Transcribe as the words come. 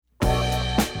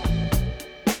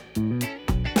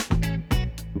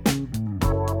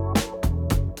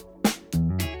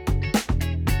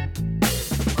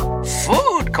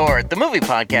Court, the movie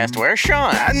podcast where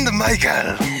Sean And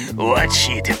Michael. watch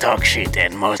shit, talk shit,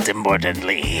 and most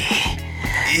importantly,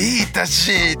 Eat the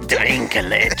shit. drink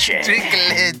leche. Drink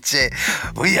leche.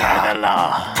 We The are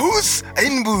law. Puss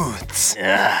in Boots.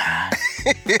 Ay,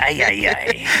 ay,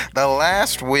 ay. The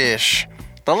Last Wish.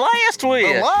 The last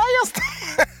wish. The last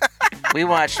We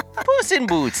watched Puss in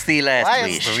Boots, The Last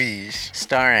Wish, wish.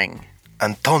 starring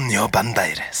Antonio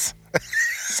Banderas.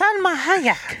 Salma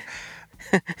Hayek.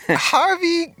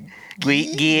 Harvey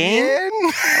Guillen?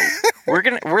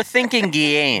 We're thinking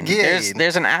Guillen. Guillen.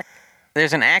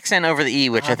 There's an accent over the E,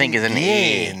 which I think is an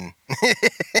A. Guillen.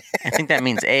 I think that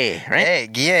means A, right? Hey,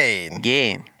 Guillen.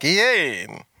 Guillen.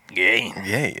 Guillen. Guillen.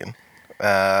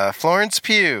 Guillen. Florence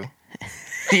Pugh.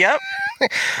 Yep.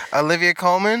 Olivia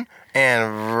Colman.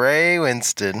 And Ray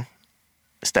Winstone.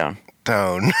 Stone.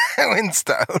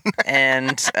 Winstone.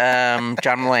 And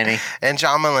John Mulaney. And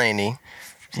John Mulaney.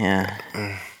 Yeah.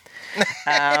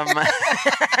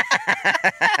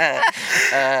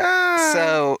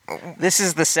 So this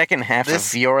is the second half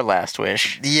of your last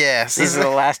wish. Yes. This is the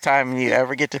last time you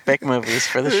ever get to pick movies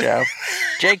for the show.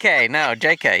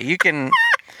 JK, you can.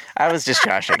 I was just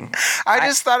joshing. I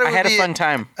just thought it would I had be a fun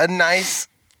time. a nice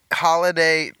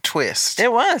holiday twist.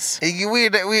 It was. We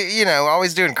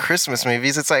always doing Christmas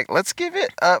movies. It's like, let's give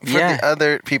it up for Yeah. the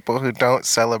other people who don't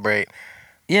celebrate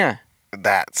Yeah.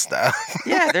 that stuff.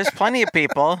 Yeah, there's plenty of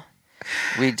people.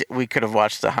 We could have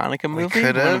watched the Hanukkah movie.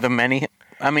 could One have. of the many.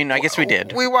 I mean, I guess we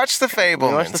did. We watched The We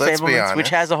Fablemans, watched the let's be Fablemans, honest. which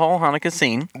has a whole Hanukkah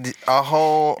scene. A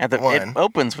whole It one,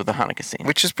 opens with a Hanukkah scene.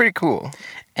 which is pretty cool.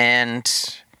 And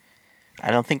I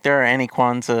don't think there are any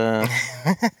Kwanzaa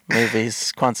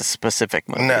movies, Kwanzaa-specific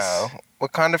movies. No.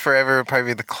 Wakanda Forever would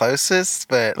probably be the closest,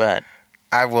 but But,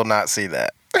 I will not see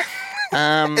that.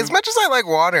 um, As much as I like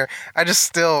water, I just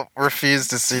still refuse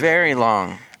to see very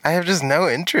long. I have just no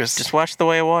interest. Just watch The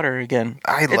Way of Water again.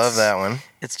 I love that one.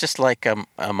 It's just like a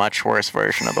much worse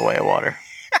version of The Way of Water.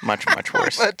 Much, much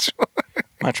worse.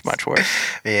 Much, much worse.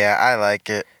 Yeah, I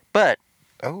like it. But,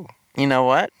 Oh, you know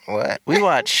what? what? We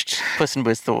watched Puss in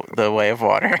Boots, The Way of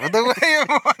Water. The way of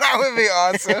water, that would be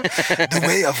awesome. The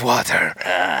way of water.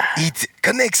 It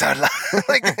connects our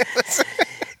life.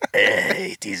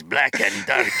 It is black and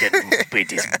dark and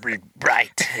it is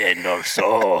bright and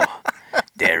also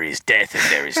there is death and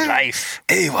there is life.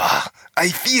 Ava, I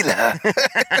feel her.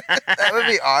 That would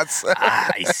be awesome.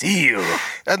 I see you.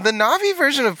 And the Navi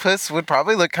version of Puss would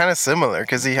probably look kind of similar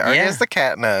because he already Yeah. has the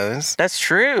cat nose. That's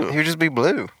true. He would just be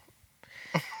blue.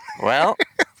 Well,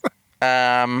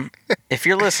 if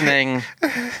you're listening,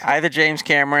 either James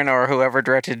Cameron or whoever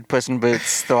directed Puss in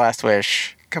Boots, The Last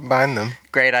Wish, Combine them.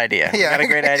 great idea. We Yeah. got a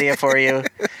great idea for you.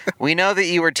 We know that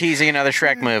you were teasing another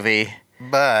Shrek movie,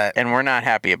 But and we're not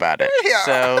happy about it.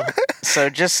 Yeah. So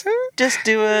just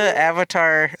do a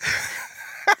Avatar.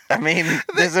 I mean,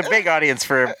 there's a big audience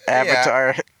for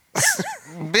Avatar.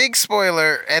 big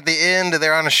spoiler, at the end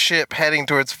they're on a ship heading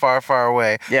towards far, far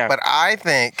away. Yeah. But I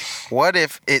think, what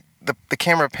if the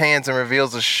camera pans and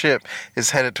reveals a ship is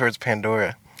headed towards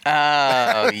Pandora?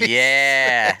 Oh,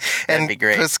 yeah. That'd And be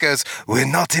great. Puss goes, "We're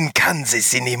not in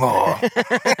Kansas anymore."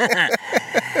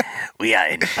 We are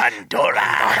in Pandora.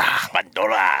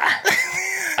 Pandora.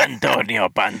 Antonio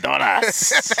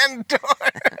Pandoras.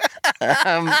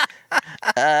 Pandora.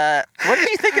 What did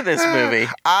you think of this movie?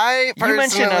 I You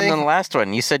mentioned personally, on the last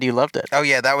one, you said you loved it. oh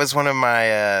yeah, that was one of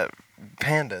my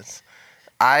pandas.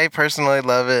 I personally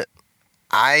love it.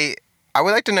 I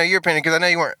would like to know your opinion because I know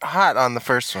you weren't hot on the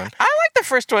first one. I like the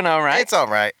first one all right. It's all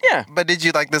right. Yeah. But did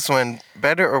you like this one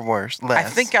better or worse? Less. I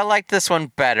think I like this one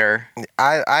better.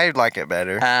 I like it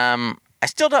better. I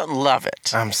still don't love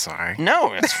it. I'm sorry.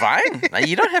 No, it's fine.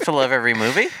 You don't have to love every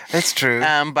movie. It's true.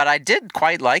 But I did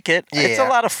quite like it. It's a Yeah.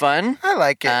 lot of fun. I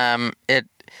like it.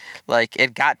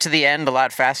 It got to the end a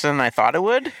lot faster than I thought it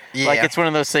would. Yeah. Like it's one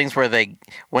of those things where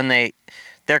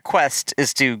their quest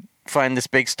is to find this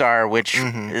big star, which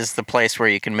is the place where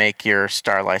you can make your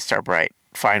Starlight Starbright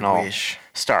final Wish.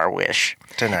 star wish.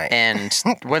 Tonight. And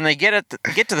when they get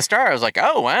to the star, I was like,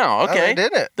 oh wow, okay, they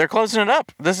did it. They're closing it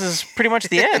up. This is pretty much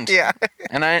the end. Yeah.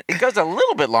 And it goes a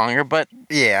little bit longer, but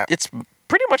Yeah. it's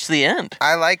pretty much the end.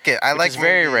 I like it. I like is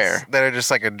very movies rare. that are just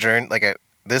like a journey,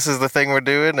 this is the thing we're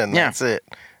doing and Yeah. that's it.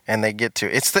 And they get to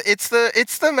it.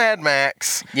 It's the Mad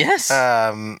Max Yes,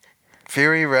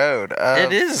 Fury Road of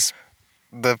it is.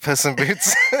 the Puss in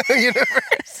Boots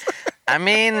universe. I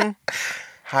mean,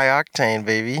 High octane,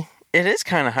 baby. it is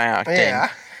kind of high octane. Yeah.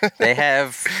 They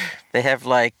have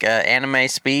like anime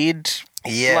speed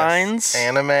Yes. lines.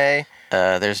 Anime.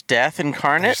 There's Death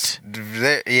Incarnate,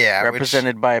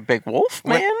 represented by a big wolf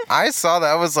man. When I saw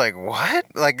that, I was like, what?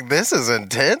 Like, this is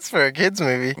intense for a kid's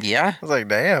movie. Yeah. I was like,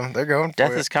 damn, they're going for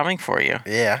Death it. is coming for you.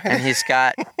 Yeah. And he's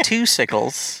got 2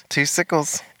 sickles. 2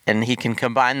 sickles. And he can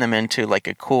combine them into like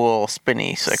a cool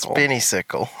spinny sickle. Spinny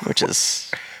sickle. Which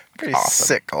is pretty awesome.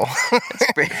 sickle.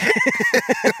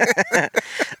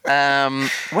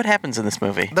 What happens in this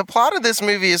movie? The plot of this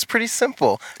movie is pretty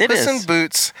simple. Puss in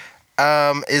Boots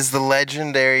is the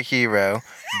legendary hero,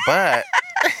 but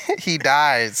he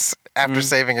dies after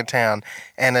saving a town,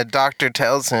 and a doctor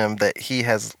tells him that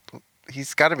he's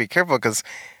got to be careful because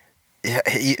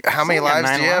how many lives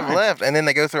do you have left? And then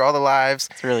they go through all the lives.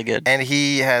 It's really good. And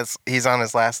he's on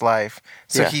his last life.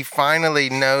 So he finally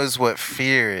knows what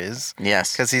fear is.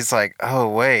 Yes. Because he's like, oh,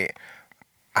 wait,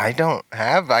 I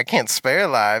can't spare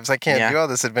lives. I can't do all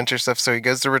this adventure stuff. So he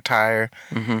goes to retire.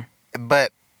 Mm-hmm.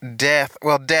 But death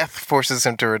forces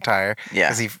him to retire. Yeah.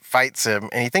 Because he fights him.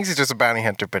 And he thinks he's just a bounty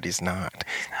hunter, but he's not.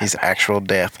 He's actual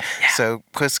death. Yeah. So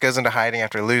Puss goes into hiding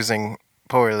after losing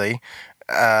poorly.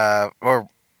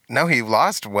 No, he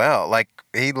lost well. Like,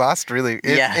 he lost really...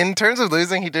 In terms of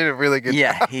losing, he did a really good job.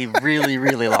 Yeah, he really,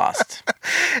 really lost.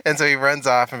 And so he runs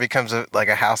off and becomes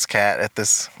a house cat at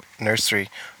this nursery.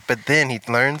 But then he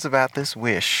learns about this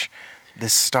wish,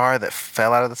 this star that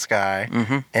fell out of the sky.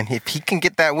 Mm-hmm. And if he can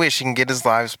get that wish, he can get his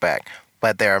lives back.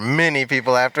 But there are many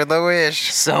people after the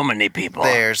wish. So many people.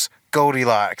 There's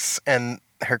Goldilocks and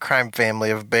her crime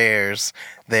family of bears.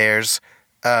 There's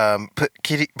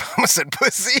Kitty... I almost said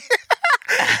Pussy.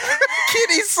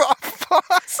 Kitty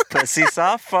Softpaws. Pussy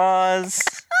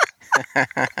Softpaws.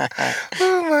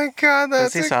 Oh my God,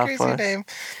 that's a crazy name.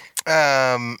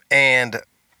 And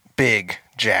Big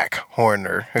Jack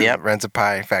Horner, who runs a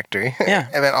pie factory. Yeah.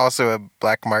 And then also a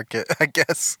black market, I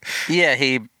guess. Yeah,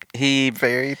 he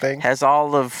fairy thing. Has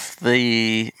all of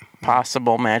the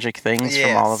possible magic things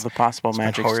from all of the possible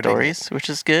magic stories, which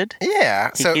is good.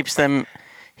 Yeah. He keeps them...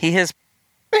 He has...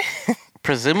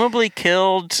 presumably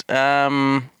killed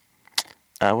what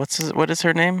is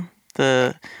her name?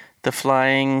 The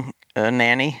flying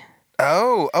nanny.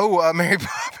 Mary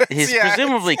Poppins. He's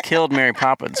presumably killed Mary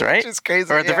Poppins, right? Which is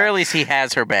crazy. Or at the very least, he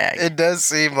has her bag. It does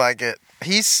seem like it.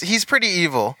 He's pretty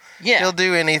evil. Yeah. He'll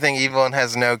do anything evil and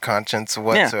has no conscience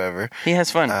whatsoever. Yeah. He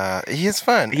has fun. He has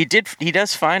fun. He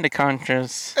does find a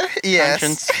conscience.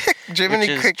 Yes.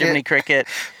 Jiminy Cricket.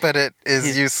 But it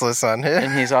is useless on him.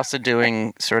 And he's also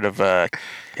doing sort of a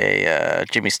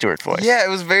Jimmy Stewart voice. Yeah, it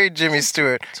was very Jimmy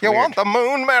Stewart. You want the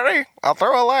moon, Mary? I'll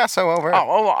throw a lasso over.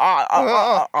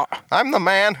 I'm the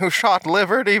man who shot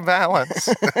Liberty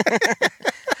Valance.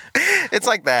 It's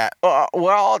like that.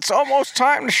 Well, it's almost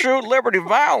time to shoot Liberty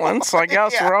Valance. I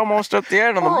guess we're almost at the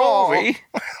end of the movie.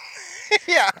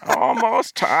 Yeah.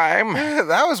 Almost time.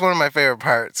 That was one of my favorite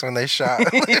parts when they shot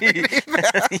Liberty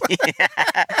Valance.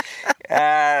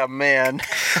 Oh, man.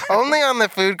 Only on the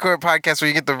Food Court podcast where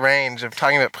you get the range of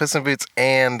talking about Puss in Boots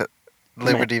and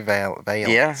Liberty Valance.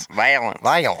 Yeah,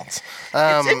 Valance.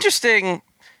 It's interesting.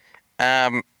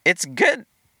 It's good.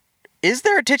 Is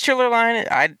there a titular line?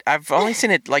 I've only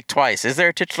seen it like twice. Is there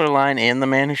a titular line in The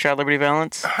Man Who Shot Liberty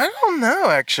Valance? I don't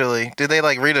know, actually. Did they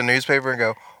read a newspaper and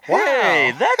go, wow.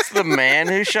 Hey, that's the man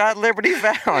who shot Liberty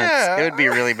Valance. Yeah. It would be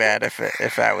really bad if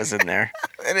that was in there.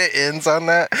 And it ends on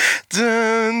that.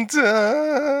 Dun,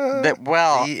 dun.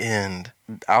 The end.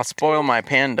 I'll spoil my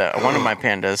panda. One of my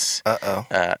pandas.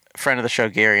 Friend of the show,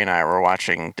 Gary, and I were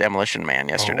watching Demolition Man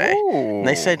yesterday. And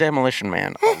they say Demolition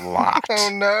Man a lot.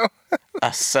 Oh, no.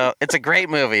 So it's a great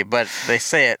movie, but they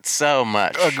say it so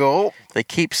much. They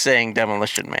keep saying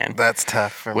Demolition Man. That's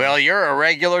tough for me. Well, you're a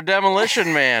regular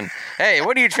Demolition Man. Hey,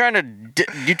 what are you trying to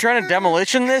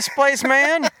demolition this place,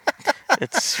 man?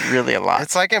 It's really a lot.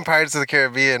 It's like in Pirates of the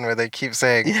Caribbean where they keep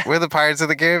saying, we're the Pirates of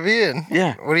the Caribbean.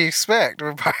 Yeah. What do you expect?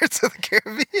 We're Pirates of the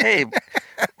Caribbean. Hey,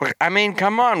 I mean,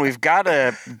 come on. We've got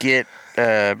to get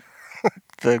the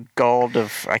gold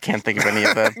of... I can't think of any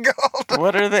of the... Gold.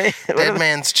 What are they? Dead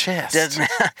man's chest.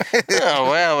 Oh,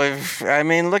 well,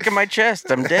 look at my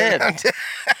chest. I'm dead.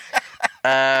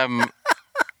 And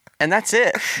that's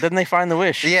it. Then they find the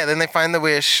wish. Yeah, then they find the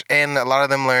wish, and a lot of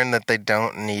them learn that they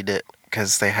don't need it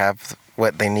because they have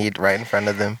what they need right in front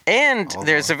of them. And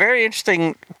there's a very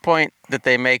interesting point that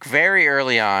they make very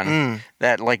early on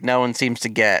that no one seems to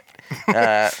get.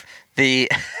 Their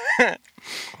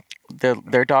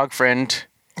dog friend,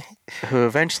 who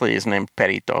eventually is named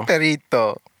Perito.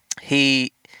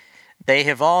 They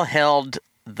have all held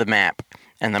the map,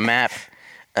 and the map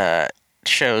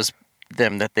shows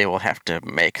them that they will have to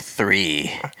make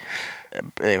 3.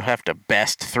 They will have to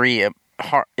best 3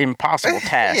 impossible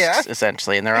tasks,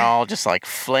 essentially, and they're all just like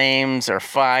flames or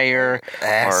fire,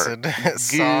 acid, or goo,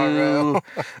 sorrow,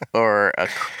 or a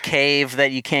cave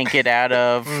that you can't get out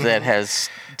of that has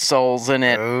souls in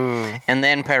it. Ooh. And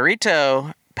then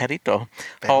Perito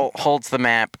holds the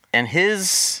map, and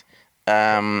his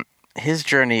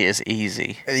journey is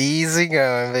easy. Easy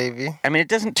going, baby. I mean, it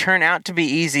doesn't turn out to be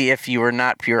easy if you are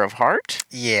not pure of heart.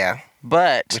 Yeah.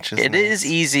 But it is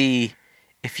easy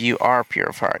if you are pure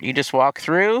of heart. You just walk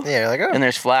through, and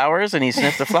there's flowers, and you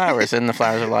sniff the flowers, and the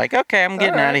flowers are like, okay, I'm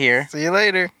getting out of here. See you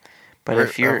later. But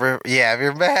if you're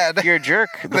bad. If you're a jerk,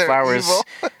 the flowers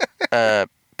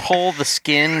pull the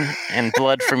skin and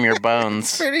blood from your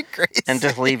bones. Pretty crazy. And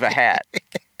just leave a hat.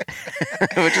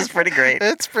 Which is pretty great.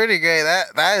 It's pretty great.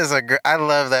 That is I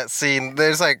love that scene.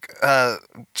 There's like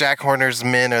Jack Horner's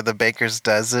men are the baker's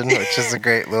dozen, which is a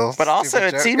great little. But also,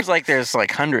 it joke. seems like there's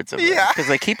like hundreds of them because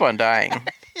they keep on dying.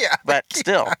 Yeah, but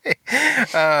still.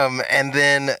 And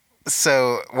then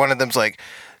so one of them's like,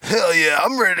 hell yeah,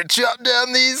 I'm ready to chop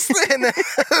down these. And then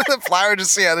the flower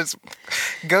just this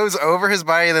goes over his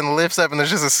body and then lifts up, and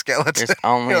there's just a skeleton. There's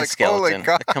only a skeleton,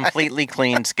 a completely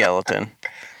clean skeleton.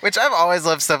 Which I've always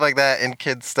loved stuff like that in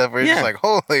kids stuff where you're just like,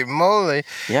 holy moly.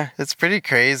 Yeah. It's pretty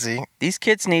crazy. These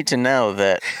kids need to know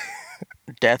that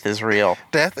death is real.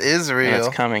 Death is real. And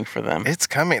it's coming for them. It's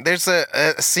coming. There's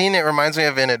a scene, it reminds me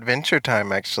of in Adventure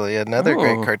Time, actually. Another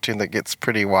great cartoon that gets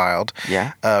pretty wild.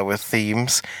 Yeah. With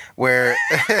themes. Where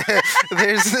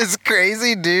there's this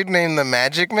crazy dude named the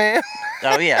Magic Man.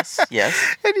 Oh, yes.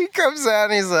 And he comes out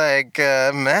and he's like,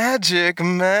 Magic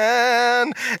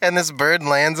Man. And this bird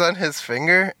lands on his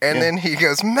finger. And then he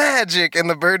goes, Magic. And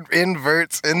the bird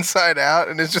inverts inside out.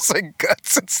 And it's just like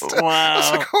guts and stuff. Wow. I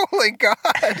was like, holy God.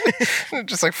 And it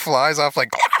just like flies off like.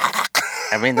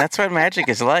 I mean, that's what magic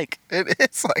is like. It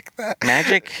is like that.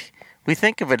 Magic, we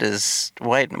think of it as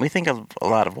white. We think of a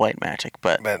lot of white magic,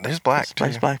 but there's black too.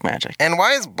 There's black magic. And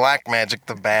why is black magic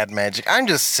the bad magic? I'm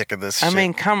just sick of this shit. I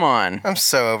mean, come on. I'm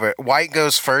so over it. White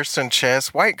goes first in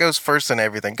chess. White goes first in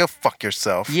everything. Go fuck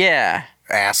yourself. Yeah.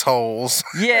 Assholes.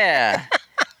 Yeah.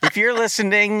 If you're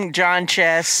listening, John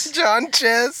Chess. You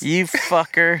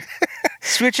fucker.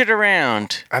 Switch it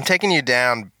around. I'm taking you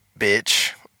down,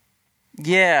 bitch.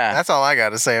 Yeah. That's all I got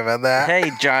to say about that.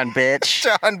 Hey, John bitch.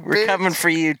 We're coming for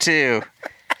you, too.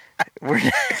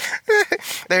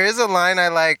 There is a line I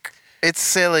like. It's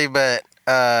silly, but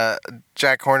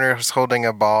Jack Horner is holding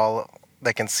a ball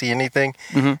that can see anything.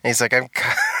 Mm-hmm. And he's like,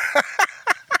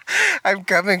 I'm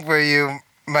coming for you,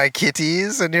 my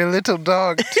kitties, and your little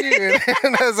dog, too.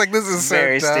 And I was like, this is so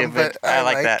very dumb, stupid. But I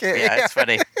like that. It. Yeah, it's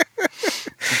funny.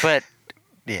 But,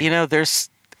 you know, there's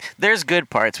good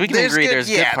parts. We can agree there's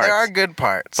good parts. Yeah, there are good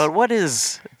parts. But what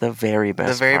is the very best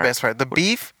part? The very best part. The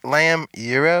beef, lamb,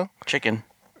 gyro. Chicken.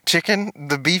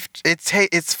 The beef,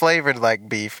 it's flavored like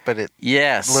beef, but it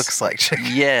looks like chicken.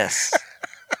 Yes.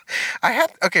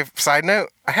 Side note,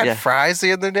 I had fries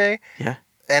the other day. Yeah.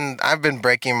 And I've been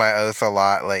breaking my oath a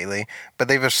lot lately, but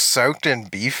they were soaked in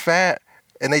beef fat.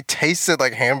 And they tasted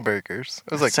like hamburgers.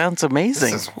 I was like, sounds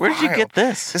amazing. Where did you get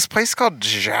this? This place called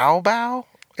Jiao Bao.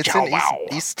 It's in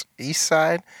east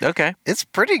side. Okay. It's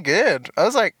pretty good. I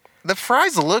was like, the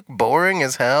fries look boring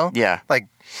as hell. Yeah. Like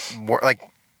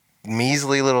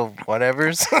measly little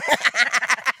whatevers.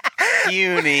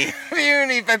 Puny,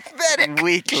 pathetic.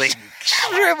 Weakly.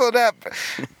 Shriveled up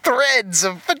threads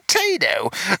of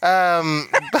potato.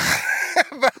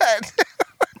 But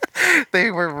they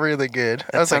were really good.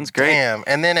 That sounds great. Damn.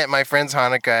 And then at my friend's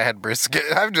Hanukkah, I had brisket.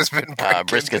 I've just been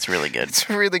brisket's really good. It's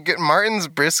really good. Martin's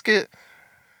brisket.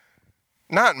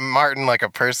 Not Martin like a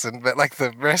person, but like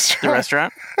the restaurant. The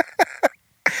restaurant?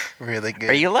 Really good.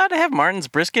 Are you allowed to have Martin's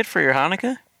brisket for your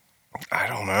Hanukkah? I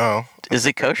don't know. Is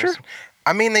it kosher?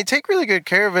 I mean, they take really good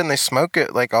care of it and they smoke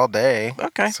it like all day.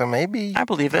 Okay. So maybe. I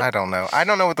believe it. I don't know. I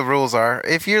don't know what the rules are.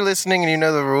 If you're listening and you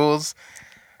know the rules,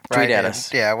 tweet at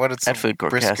us. Yeah, what it's at Food Court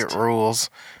brisket Cast. rules.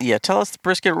 Yeah, tell us the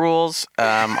brisket rules.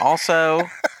 Also,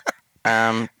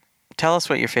 tell us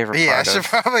what your favorite part I should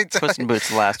probably tell Puss in Boots: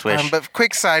 The Last Wish. But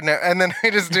quick side note, and then we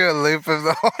just do a loop of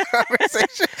the whole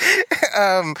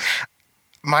conversation.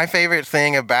 My favorite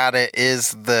thing about it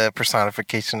is the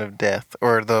personification of death,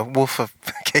 or the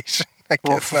wolfification. I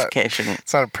guess wolfification.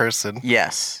 It's not a person.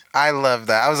 Yes. I love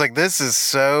that. I was like, this is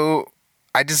so...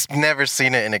 I just never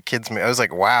seen it in a kid's movie. I was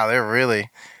like, wow,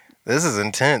 this is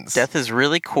intense. Death is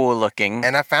really cool looking.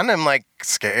 And I found him, like,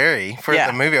 scary for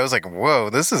the movie. I was like, whoa,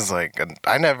 this is like...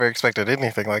 I never expected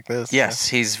anything like this. Yes,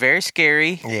 he's very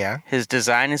scary. Yeah. His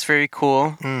design is very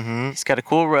cool. Mm-hmm. He's got a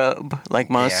cool robe, like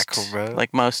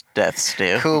most deaths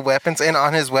do. Cool weapons. And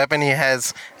on his weapon, he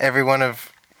has every one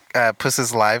of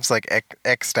Puss's lives like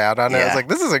X'd out on it. I was like,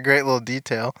 this is a great little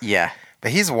detail. Yeah.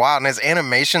 But he's wild, and his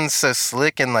animation's so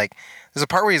slick, and like there's a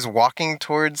part where he's walking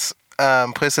towards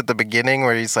Puss at the beginning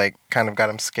where he's like kind of got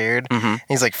him scared. And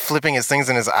he's like flipping his things,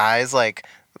 and his eyes like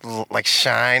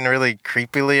shine really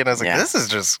creepily, and I was like, this is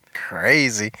just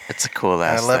crazy. It's a cool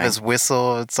ass I love thing. his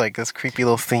whistle. It's like this creepy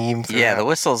little theme. Yeah, the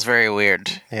whistle's very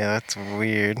weird. Yeah, that's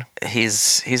weird.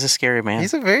 He's a scary man.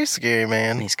 He's a very scary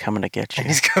man. And he's coming to get you.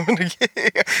 He's coming to get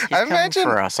you. I imagine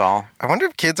for us all. I wonder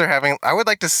if kids are having. I would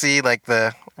like to see like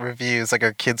the reviews. Like,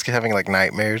 are kids having like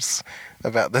nightmares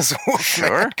about this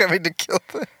wolfman coming to kill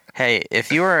them? Hey,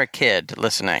 if you are a kid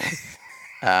listening,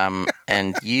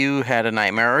 and you had a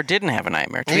nightmare or didn't have a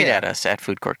nightmare, tweet at us at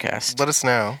Food Courtcast. Let us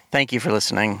know. Thank you for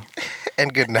listening.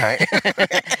 And good night.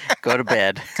 Go to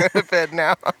bed. Go to bed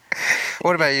now.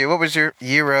 What about you? What was your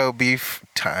gyro beef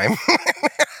time?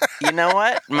 You know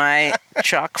what? My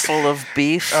chock full of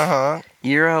beef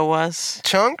gyro was?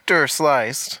 Chunked or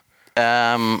sliced?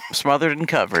 Smothered and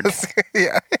covered.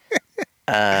 Yeah.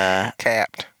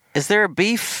 Capped. Is there a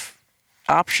beef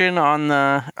option on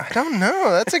the... I don't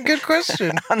know. That's a good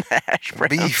question. On the hash browns?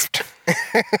 Beefed.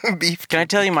 Beefed. Can I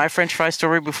tell you my French fry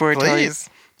story before I tell you? Please.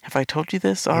 Have I told you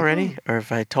this already? Or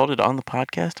have I told it on the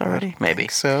podcast already? Maybe.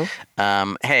 Think so.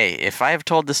 Hey, if I have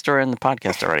told this story on the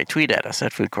podcast already, tweet at us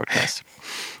at Food Courtcast.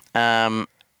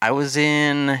 I was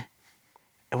in...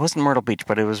 It wasn't Myrtle Beach,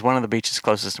 but it was one of the beaches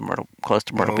close to Myrtle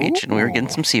Beach, and we were getting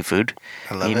some seafood.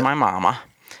 I love me it. and my mama.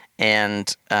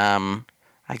 And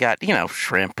I got,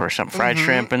 shrimp or some fried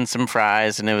shrimp and some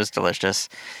fries, and it was delicious.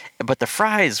 But the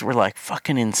fries were like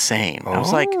fucking insane. I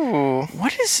was like,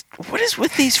 what is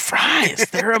with these fries?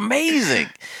 They're amazing.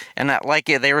 And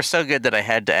they were so good that I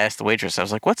had to ask the waitress. I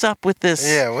was like, what's up with this?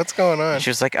 Yeah, what's going on?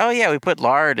 She was like, oh yeah, we put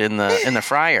lard in the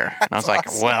fryer. And I was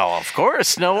like, well, of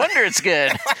course, no wonder it's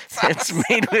good. It's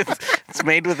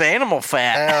made with animal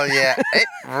fat. Hell yeah. It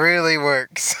really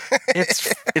works.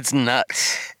 It's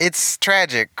nuts. It's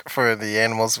tragic for the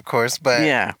animals, of course, but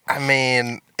yeah. I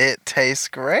mean, it tastes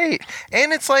great.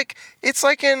 And it's like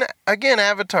in, again,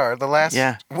 Avatar, The Last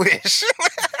Wish.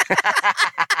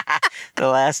 The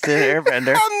Last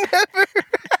Airbender. I'll never...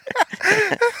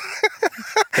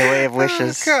 The Way of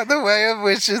Wishes. Oh, God, The Way of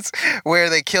Wishes, where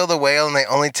they kill the whale and they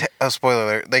only take... Oh, spoiler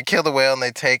alert. They kill the whale and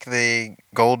they take the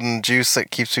golden juice that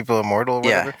keeps people immortal or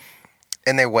whatever. Yeah.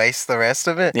 And they waste the rest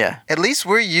of it. Yeah. At least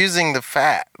we're using the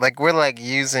fat. Like, we're,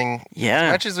 using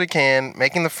as much as we can,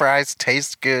 making the fries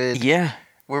taste good. Yeah.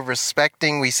 We're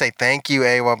respecting. We say thank you,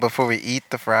 Awa, before we eat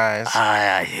the fries.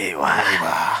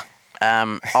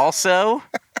 Also,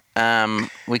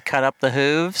 we cut up the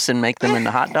hooves and make them into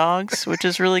hot dogs, which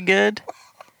is really good.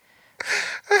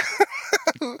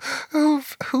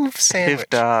 Hoof sandwich. Hoof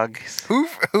dog.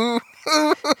 Hoof.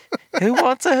 Who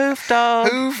wants a hoof dog?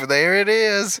 Hoof, there it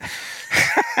is.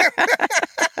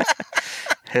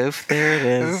 Hoof, there it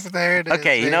is. Hoof, there it is.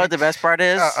 Okay, you know what the best part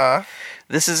is?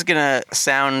 This is going to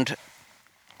sound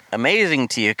amazing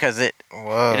to you because it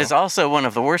is also one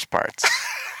of the worst parts.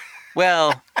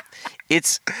 Well,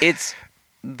 it's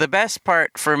the best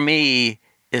part for me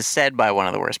is said by one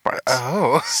of the worst parts.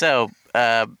 Oh. So,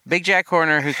 Big Jack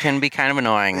Horner, who can be kind of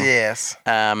annoying, yes,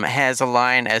 has a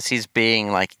line as he's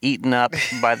being eaten up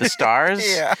by the stars.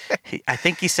 Yeah. I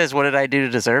think he says, "What did I do to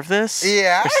deserve this?"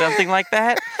 Yeah, or something like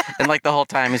that. And the whole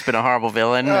time he's been a horrible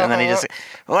villain, and then he just,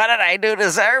 "What did I do to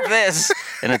deserve this?"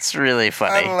 And it's really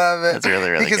funny. I love it. It's really,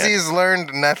 really because good. He's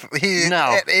learned nothing.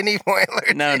 At any point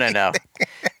learned No.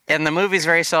 And the movie's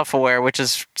very self-aware, which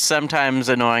is sometimes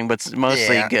annoying, but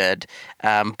mostly good.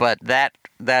 But that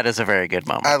is a very good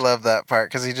moment. I love that part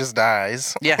because he just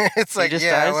dies. Yeah. It's like,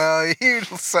 dies. Well, you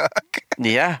suck.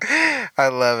 Yeah. I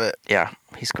love it. Yeah,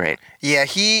 he's great. Yeah,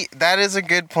 that is a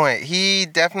good point. He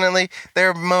definitely, there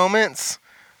are moments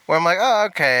where I'm like, oh,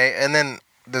 okay. And then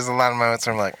there's a lot of moments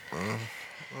where I'm like,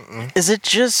 Is it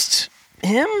just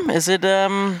him? Is it,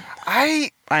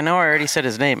 I know I already said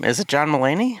his name. Is it John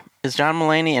Mulaney? Is John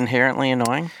Mulaney inherently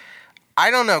annoying? I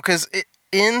don't know, because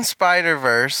in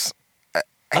Spider-Verse,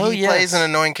 he plays an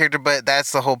annoying character, but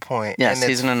that's the whole point. Yes,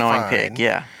 he's an annoying pig,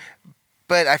 yeah.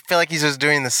 But I feel like he's just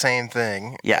doing the same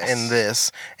thing in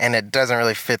this, and it doesn't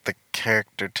really fit the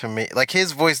character to me.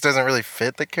 His voice doesn't really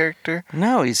fit the character.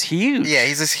 No, he's huge. Yeah,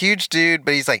 he's this huge dude,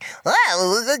 but he's like,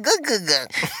 oh,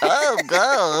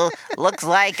 go. Looks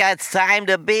like it's time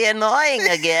to be annoying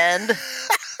again.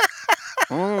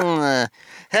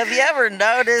 Have you ever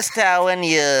noticed how when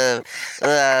you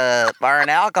are an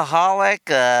alcoholic,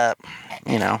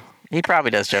 he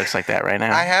probably does jokes like that right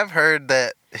now. I have heard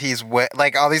that he's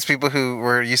all these people who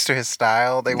were used to his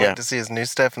style, they went to see his new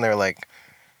stuff and they were like,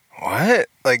 what?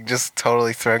 Like, just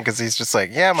totally thrown because he's just like,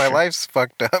 yeah, my life's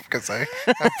fucked up because I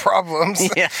have problems.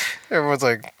 Yeah. Everyone's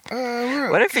like,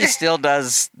 what if he still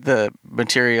does the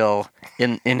material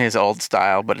in his old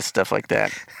style, but it's stuff like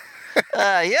that?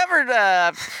 You ever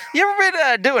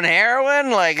been doing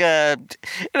heroin? Like, and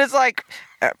it's like,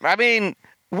 I mean,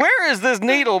 where has this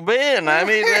needle been? I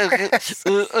mean,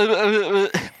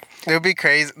 it would be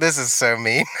crazy. This is so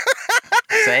mean.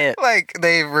 Say it. Like,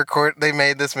 they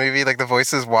made this movie, like, the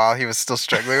voices while he was still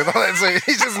struggling with all that. So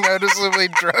he's just noticeably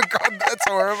drunk. That's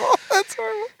horrible. That's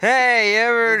horrible. Hey, you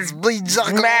ever bleeds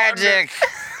magic?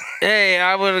 Hey,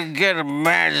 I want to get a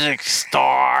magic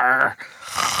star.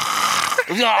 Oh,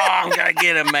 I'm gonna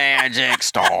get a magic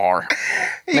star.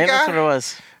 Maybe that's what it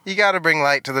was. You got to bring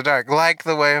light to the dark, like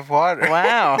the way of water.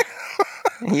 Wow.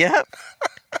 Yep.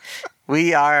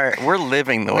 We're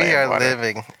living the way of water. We are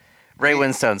living. Ray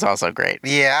Winstone's also great.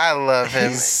 Yeah, I love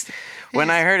him. When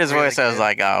I heard his voice, I was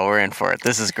like, oh, we're in for it.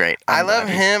 This is great. I love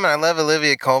him, and I love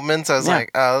Olivia Colman, so I was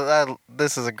like, oh,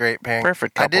 this is a great pairing.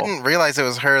 Perfect couple. I didn't realize it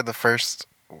was her the first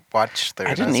watch through.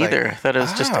 I didn't either. I thought it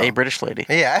was just a British lady.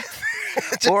 Yeah.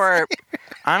 Or,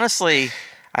 honestly,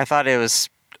 I thought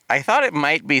it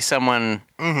might be someone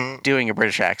doing a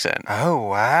British accent. Oh,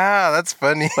 wow. That's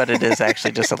funny. But it is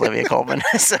actually just Olivia Colman.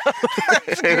 So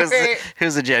it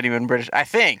was a genuine British, I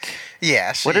think.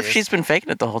 Yeah, What if she's been faking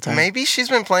it the whole time? Maybe she's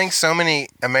been playing so many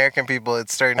American people,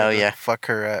 it's starting to fuck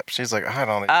her up. She's like, I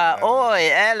don't know. Oi,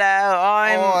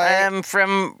 hello, I'm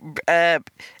from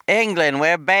England,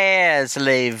 where bears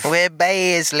live. Where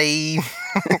bears live.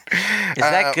 Is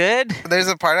that good? There's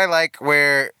a part I like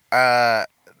where...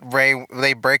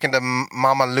 they break into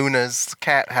Mama Luna's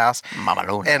cat house.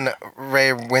 Mama Luna. And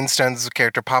Ray Winstone's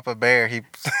character, Papa Bear, he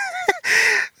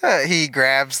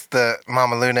grabs the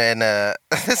Mama Luna and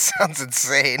this sounds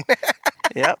insane.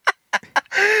 Yep.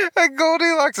 And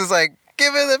Goldilocks is like,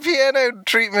 give her the piano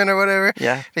treatment or whatever.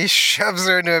 Yeah. He shoves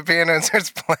her into a piano and starts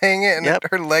playing it, and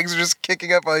her legs are just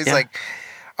kicking up while he's like,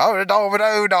 I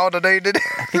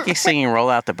think he's singing Roll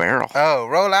Out the Barrel. Oh,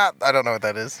 Roll Out. I don't know what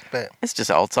that is, but it's just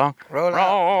an old song. Roll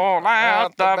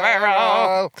out the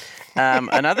barrel.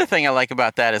 Another thing I like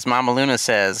about that is Mama Luna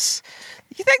says,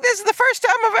 you think this is the first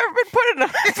time I've ever been put in a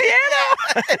piano?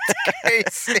 Yeah,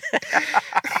 it's crazy.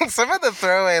 Some of the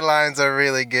throwaway lines are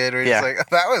really good. We're just like,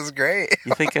 that was great.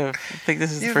 You think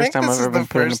this is the first time I've ever been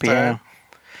put in a piano?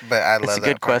 But I love that. It's a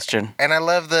good question. And I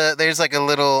love there's like a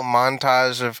little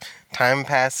montage of time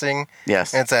passing.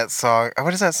 Yes. And it's that song.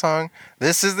 What is that song?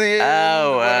 This is the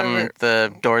end.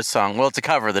 The Doors song. Well, it's a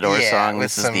cover of the Doors song.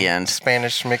 This is the end.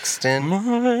 Spanish mixed in.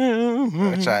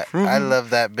 Which I love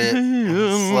that bit.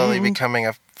 Slowly becoming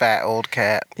a fat old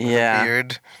cat with a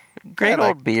beard. Great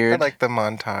old beard. I like the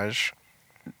montage.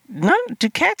 Do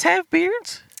cats have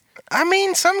beards? I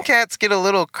mean, some cats get a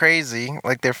little crazy.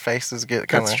 Like their faces get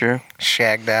kind of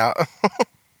shagged out.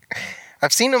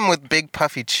 I've seen them with big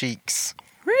puffy cheeks.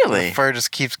 Really? The fur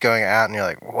just keeps going out, and you're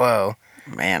like, whoa.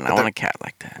 Man, I want a cat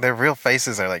like that. Their real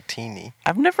faces are like teeny.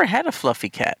 I've never had a fluffy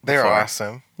cat before. They're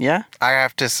awesome. Yeah? I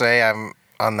have to say I'm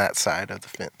on that side of the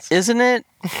fence. Isn't it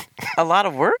a lot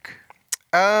of work?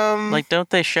 Like, don't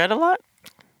they shed a lot?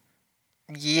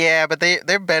 Yeah, but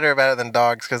they're better about it than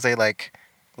dogs because they, like,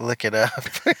 lick it up.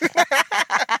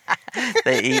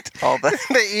 They eat all the...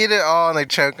 They eat it all and they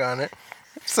choke on it.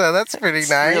 So that's pretty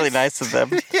nice. Really nice of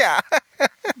them. Yeah.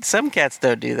 Some cats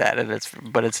don't do that,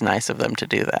 but it's nice of them to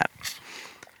do that.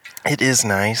 It is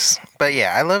nice. But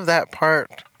yeah, I love that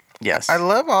part. Yes. I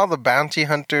love all the bounty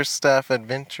hunter stuff,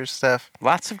 adventure stuff.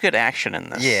 Lots of good action in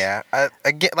this. Yeah.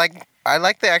 I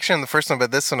like the action in the first one,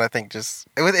 but this one I think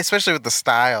especially with the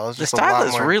style. It's just the style a lot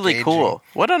is more really engaging. cool.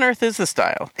 What on earth is the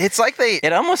style? It's like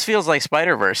It almost feels like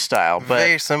Spider-Verse style, but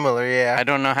very similar, yeah. I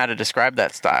don't know how to describe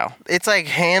that style. It's like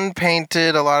hand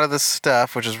painted a lot of the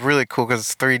stuff, which is really cool because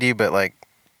it's 3D, but like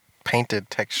painted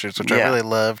textures, which I really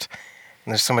loved.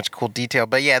 And there's so much cool detail.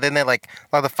 But yeah, then a lot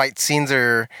of the fight scenes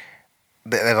are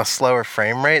at a slower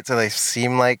frame rate, so they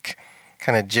seem like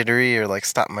kind of jittery or like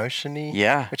stop motion-y.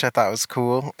 Yeah. Which I thought was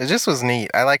cool. It just was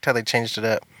neat. I liked how they changed it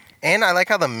up. And I like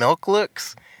how the milk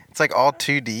looks. It's like all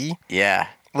 2D. Yeah.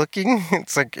 Looking.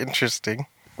 It's like interesting.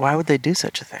 Why would they do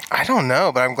such a thing? I don't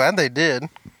know, but I'm glad they did.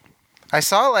 I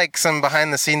saw like some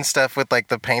behind the scenes stuff with like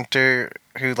the painter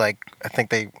who like I think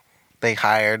they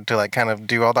hired to like kind of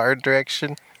do all the art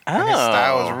direction. Oh. And his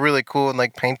style was really cool and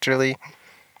like painterly.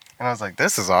 And I was like,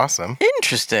 this is awesome.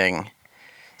 Interesting.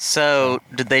 So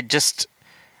did they just...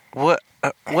 What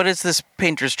is this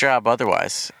painter's job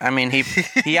otherwise? I mean,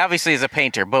 he obviously is a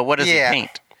painter, but what does he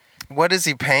paint? What does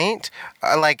he paint?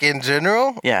 Like in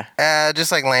general? Yeah.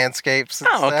 Just like landscapes and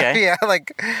stuff. Okay. Yeah,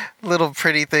 like little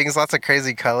pretty things, lots of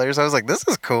crazy colors. I was like, this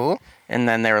is cool. And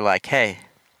then they were like, hey,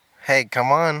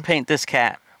 come on. Paint this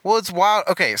cat. Well, it's wild.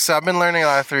 Okay, so I've been learning a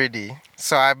lot of 3D.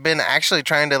 So I've been actually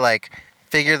trying to like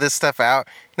figure this stuff out.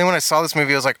 And then when I saw this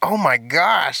movie, I was like, oh my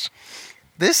gosh,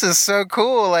 this is so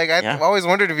cool. Like I've always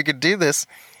wondered if you could do this.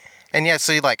 And yeah,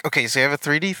 so you like, okay, so you have a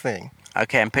 3D thing.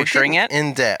 Okay, I'm picturing it.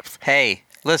 In depth. Hey,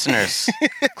 listeners,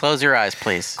 close your eyes,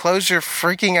 please. Close your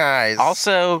freaking eyes.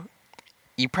 Also,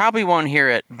 you probably won't hear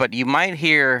it, but you might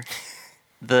hear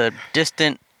the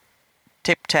distant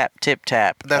tip-tap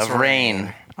of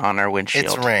rain on our windshield.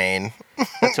 It's rain.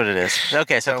 That's what it is.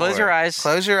 Okay, so close your eyes.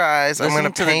 Close your eyes. Listen I'm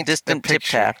going to paint the distant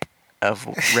tip-tap of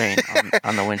rain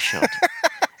on the windshield.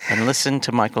 And listen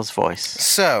to Michael's voice.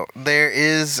 So, there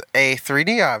is a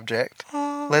 3D object.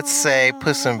 Let's say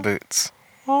Puss in Boots.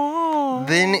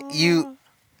 Then you,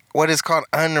 what is called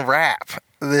unwrap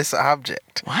this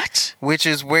object. What? Which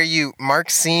is where you mark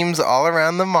seams all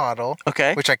around the model.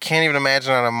 Okay. Which I can't even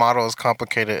imagine on a model as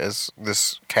complicated as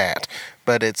this cat.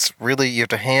 But it's really, you have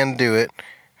to hand do it,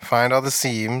 find all the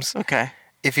seams. Okay.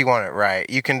 If you want it right.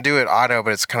 You can do it auto,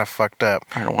 but it's kind of fucked up.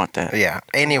 I don't want that. Yeah.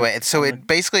 Anyway, so it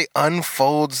basically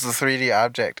unfolds the 3D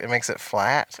object. It makes it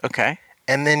flat. Okay.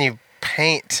 And then you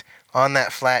paint on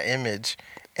that flat image,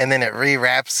 and then it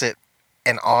rewraps it,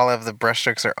 and all of the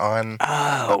brushstrokes are on the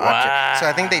object. Wow. So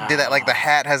I think they did that. Like the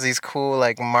hat has these cool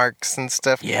like marks and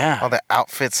stuff. Yeah. All the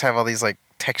outfits have all these like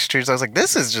textures. I was like,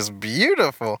 this is just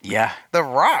beautiful. Yeah. The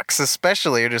rocks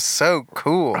especially are just so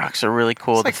cool. Rocks are really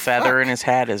cool. The feather in his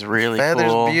hat is really cool.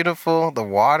 Feather's beautiful. The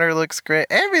water looks great.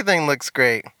 Everything looks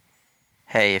great.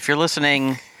 Hey, if you're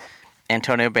listening,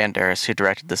 Antonio Banderas, who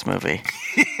directed this movie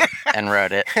and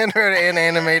wrote it. And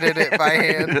animated it by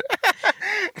hand.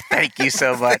 Thank you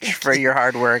so much for your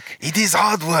hard work. It is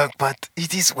hard work, but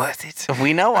it is worth it.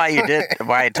 We know why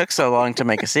it took so long to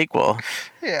make a sequel.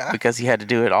 Yeah. Because you had to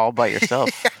do it all by yourself.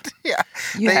 Yeah.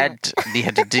 You had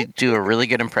to do a really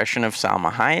good impression of Salma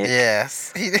Hayek.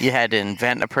 Yes. You had to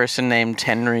invent a person named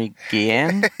Henry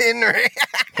Guillen.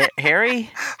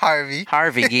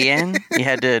 Harvey Guillen. You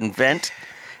had to invent.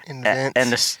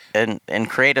 And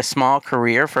create a small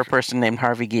career for a person named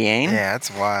Harvey Guillen. Yeah,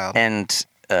 that's wild. And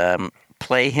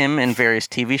play him in various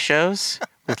TV shows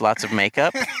with lots of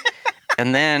makeup.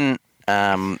 And then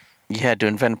you had to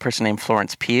invent a person named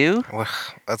Florence Pugh. That's wild.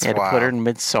 You had to put her in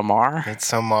Midsommar.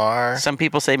 Midsommar. Some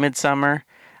people say Midsummer.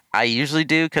 I usually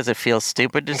do because it feels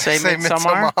stupid to say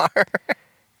Midsommar.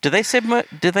 Do they say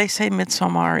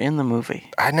Midsommar in the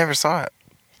movie? I never saw it.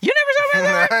 You never saw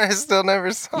Midsommar? I still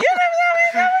never saw it. You never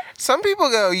saw Midsommar? Some people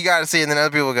go, you got to see it, and then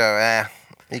other people go,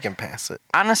 you can pass it.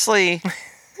 Honestly,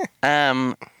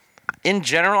 in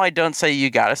general, I don't say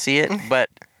you got to see it, but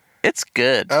it's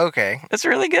good. Okay. It's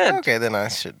really good. Okay, then I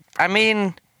should. I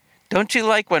mean, don't you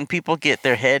like when people get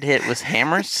their head hit with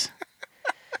hammers?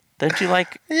 Don't you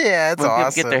like it's when people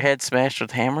awesome. get their head smashed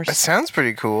with hammers? It sounds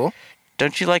pretty cool.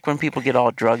 Don't you like when people get all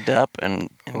drugged up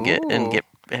and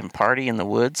party in the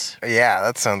woods? Yeah,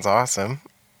 that sounds awesome.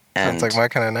 Sounds like my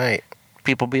kind of night.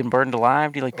 People being burned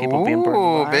alive? Do you like people being burned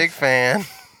alive? Ooh, big fan.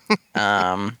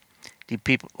 Do you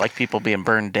like people being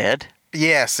burned dead?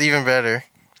 Yes, even better.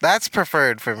 That's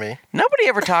preferred for me. Nobody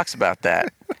ever talks about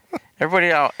that.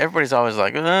 Everybody's always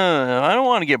like, I don't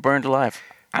want to get burned alive.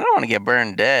 I don't want to get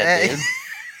burned dead, dude.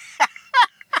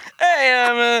 Hey,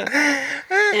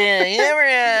 you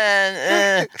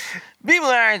never people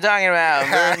aren't talking about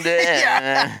burned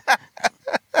dead.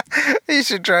 You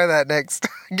should try that next.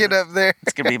 Get up there.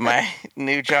 It's gonna be my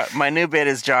new bit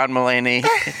is John Mulaney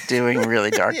doing really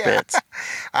dark bits.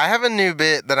 I have a new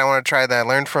bit that I want to try that I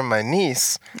learned from my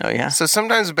niece. Oh yeah. So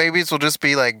sometimes babies will just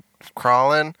be like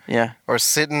crawling, or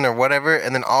sitting or whatever,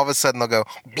 and then all of a sudden they'll go,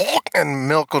 and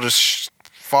milk will just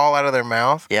fall out of their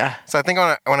mouth. Yeah. So I think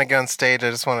when I get on stage,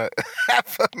 I just want to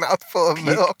have a mouthful of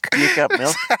milk. Puke up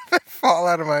milk. Have it fall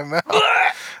out of my mouth.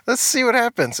 Let's see what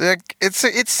happens.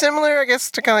 It's similar, I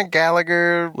guess, to kind of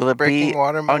Gallagher. Will it breaking be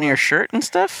watermelon on your shirt and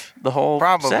stuff? The whole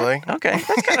probably. Set? Okay,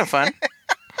 that's kind of fun.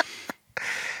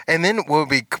 And then what would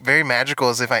be very magical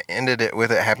is if I ended it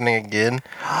with it happening again.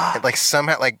 Like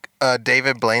somehow, like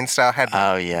David Blaine style,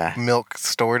 had milk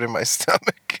stored in my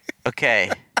stomach. Okay,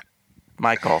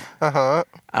 Michael. Uh-huh.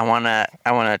 I wanna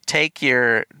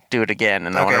do it again,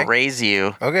 and I wanna raise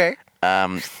you. Okay.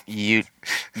 You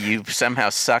somehow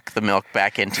suck the milk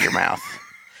back into your mouth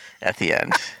at the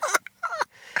end.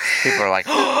 People are like,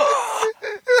 I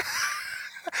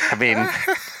mean,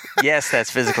 yes, that's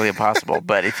physically impossible,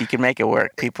 but if you can make it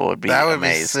work, people would be amazed. That would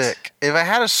be sick. If I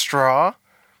had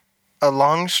a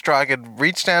long straw, I could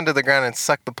reach down to the ground and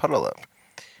suck the puddle up.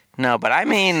 No, but I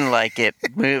mean like it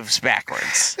moves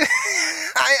backwards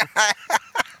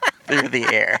through the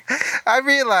air. I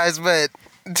realize, but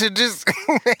to just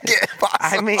make it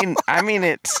possible. I mean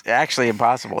it's actually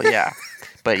impossible, yeah.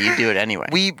 But you do it anyway.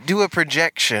 We do a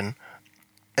projection,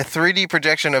 a 3D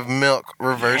projection of milk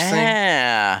reversing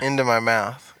into my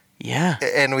mouth. Yeah.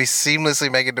 And we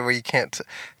seamlessly make it to where you can't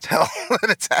tell that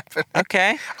it's happening.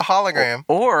 Okay. A hologram.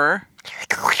 Or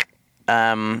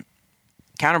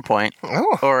counterpoint.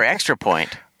 Ooh. Or extra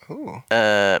point. Ooh.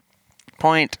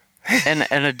 Point, an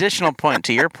additional point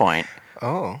to your point.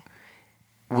 Oh.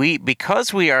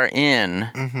 Because we are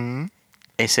in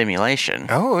a simulation.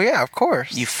 Oh, yeah, of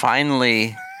course. You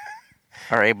finally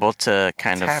are able to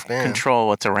kind of control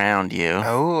what's around you.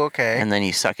 Oh, okay. And then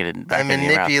you suck it back in your mouth.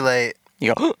 I manipulate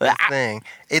you go, the thing.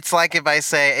 It's like if I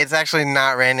say it's actually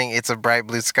not raining, it's a bright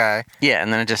blue sky. Yeah,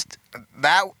 and then it just...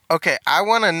 Okay, I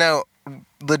want to know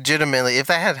legitimately, if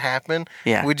that had happened,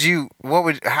 would you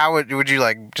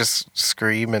like just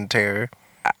scream in terror?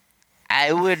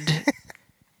 I would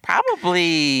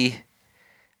probably...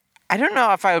 I don't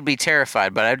know if I would be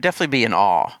terrified, but I would definitely be in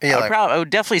awe. Yeah, I would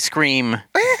definitely scream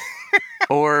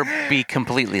or be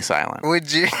completely silent.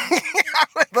 Would you? I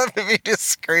would love if you just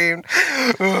screamed.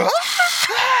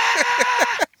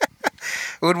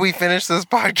 Would we finish this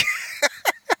podcast?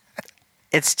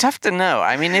 It's tough to know.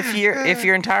 I mean, if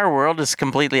your entire world is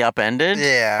completely upended,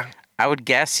 I would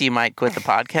guess you might quit the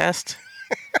podcast.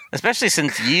 Especially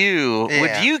since would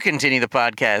you continue the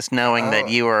podcast knowing that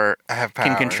you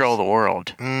can control the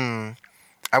world?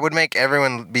 I would make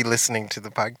everyone be listening to the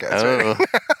podcast. Oh.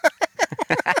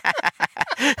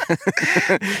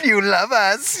 You love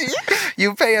us.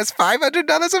 You pay us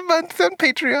 $500 a month on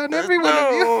Patreon, every one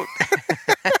of you.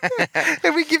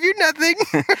 And we give you nothing.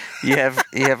 You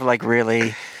have like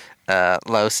really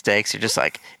low stakes. You're just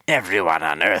like, everyone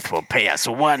on Earth will pay us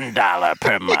 $1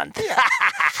 per month.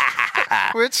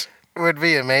 Which would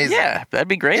be amazing. Yeah, that'd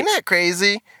be great. Isn't that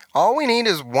crazy? All we need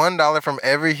is $1 from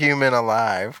every human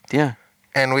alive. Yeah.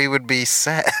 And we would be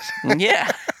set.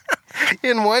 Yeah.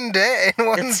 In one day, in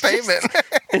one payment.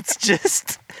 It's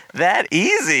just that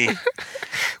easy.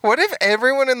 What if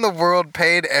everyone in the world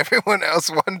paid everyone else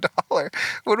 $1?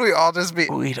 Would we all just be...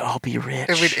 We'd all be rich.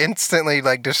 It would instantly,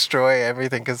 destroy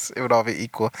everything because it would all be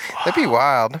equal. Wow. That'd be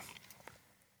wild.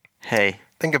 Hey.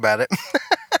 Think about it.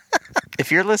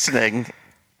 If you're listening,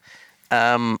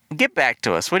 get back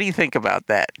to us. What do you think about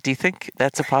that? Do you think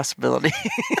that's a possibility?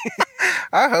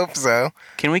 I hope so.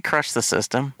 Can we crush the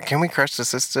system? Can we crush the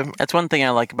system? That's one thing I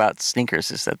like about sneakers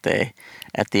is that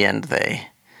at the end, they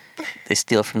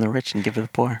steal from the rich and give to the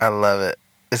poor. I love it.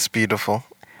 It's beautiful.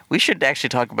 We should actually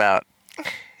talk about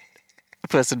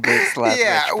Puss in Boots Last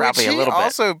Rich probably a little bit. He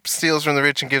also steals from the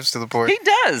rich and gives to the poor. He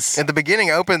does. At the beginning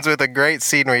opens with a great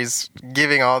scene where he's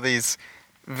giving all these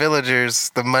villagers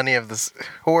the money of this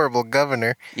horrible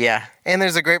governor. Yeah. And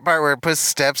there's a great part where Puss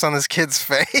steps on this kid's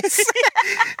face.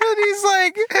 And he's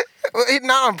like,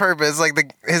 not on purpose,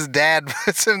 his dad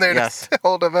puts him there to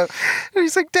hold him up. And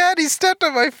he's like, Dad, he stepped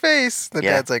on my face. The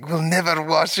dad's like, we'll never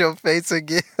wash your face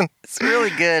again. It's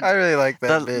really good. I really like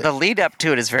that bit. The lead up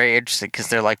to it is very interesting because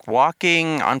they're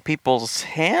walking on people's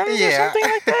hands or something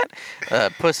like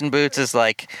that. Puss in Boots is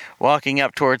walking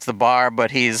up towards the bar,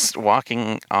 but he's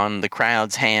walking on the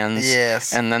crowd's hands.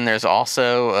 Yes. And then there's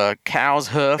also a cow's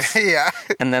hoof. Yeah.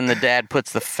 And then the dad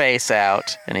puts the face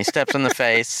out and he steps on the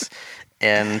face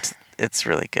and it's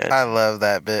really good. I love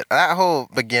that bit. That whole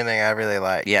beginning I really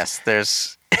like. Yes,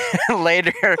 there's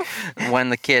later when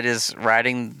the kid is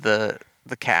riding the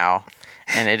cow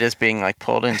and it is being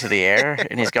pulled into the air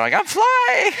and he's going, I'm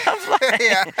flying.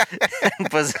 Yeah. And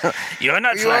Puss, you're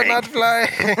not flying.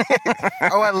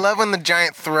 Oh, I love when the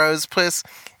giant throws Puss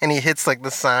and he hits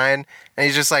the sign and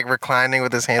he's just reclining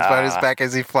with his hands behind his back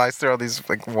as he flies through all these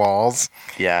walls.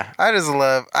 Yeah. I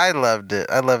loved it.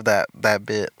 I love that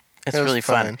bit. It's really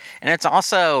fun. And it's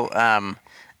also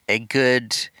a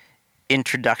good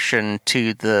introduction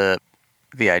to the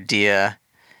idea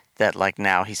that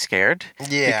now he's scared.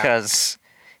 Yeah. Because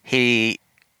he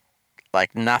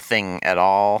nothing at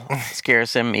all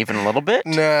scares him even a little bit.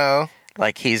 No.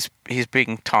 He's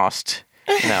being tossed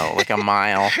a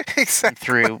mile exactly.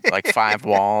 through 5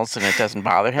 walls and it doesn't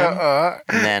bother him.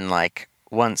 And then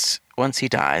once he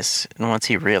dies and once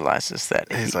he realizes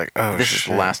that he's oh, this is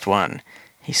the last one,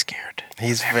 he's scared.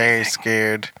 He's very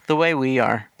scared. The way we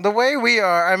are.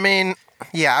 I mean,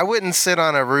 yeah, I wouldn't sit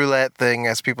on a roulette thing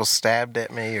as people stabbed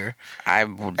at me or... I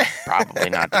would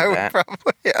probably not do that. Would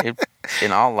probably, yeah.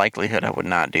 In all likelihood, I would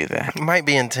not do that. It might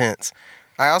be intense.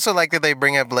 I also like that they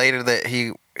bring up later that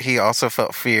he also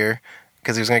felt fear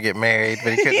because he was going to get married,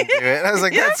 but he couldn't do it. I was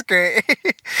like, that's great.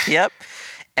 Yep.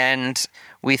 And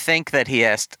we think that he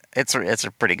has. It's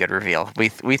a pretty good reveal. We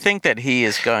think that he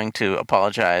is going to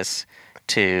apologize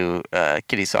to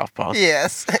Kitty Softballs.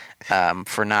 Yes.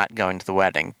 For not going to the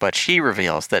wedding, but she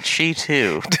reveals that she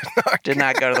too did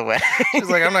not go to the wedding. She's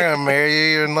like, I'm not going to marry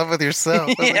you. You're in love with yourself.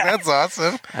 I was like, that's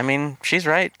awesome. I mean, she's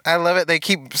right. I love it. They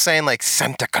keep saying like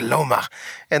Santa Coloma,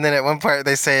 and then at one part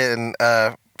they say it in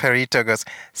Perito goes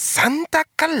Santa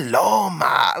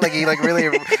Coloma, like he like really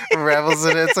revels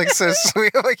in it. It's like so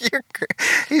sweet. Like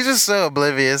he's just so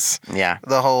oblivious. Yeah.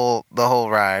 The whole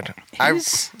ride.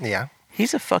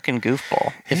 He's a fucking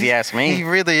goofball, if you ask me. He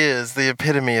really is the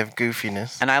epitome of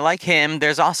goofiness. And I like him.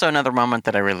 There's also another moment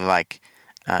that I really like.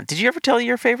 Did you ever tell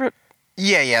your favorite?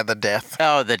 Yeah, the death.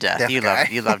 Oh, the death. You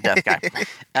love Death Guy.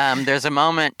 There's a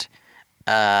moment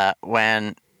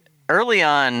when early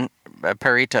on,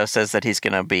 Perito says that he's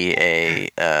going to be a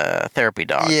therapy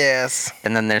dog. Yes.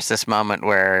 And then there's this moment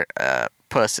where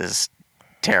Puss is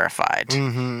terrified.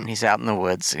 Mm-hmm. He's out in the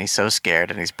woods, and he's so scared,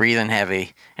 and he's breathing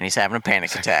heavy, and he's having a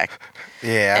panic attack.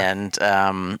 Yeah. And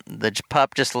the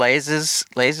pup just lays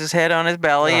his head on his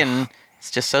belly, and it's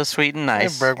just so sweet and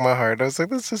nice. It broke my heart. I was like,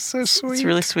 this is so sweet. It's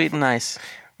really sweet and nice.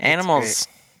 Animals,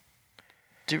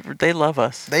 they love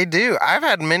us. They do. I've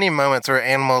had many moments where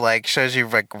animal like shows you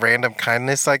like random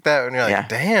kindness like that, and you're like,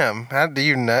 damn, how do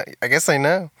you know? I guess they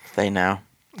know. They know.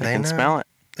 They can smell it.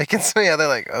 They can smell. Yeah, they're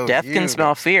like, oh, death can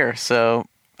smell fear. So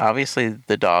obviously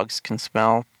the dogs can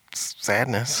smell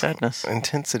sadness,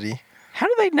 intensity. How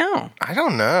do they know? I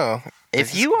don't know.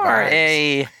 If you are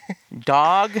a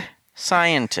dog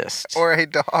scientist or a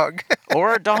dog,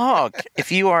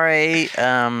 if you are a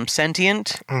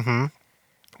sentient,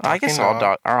 I guess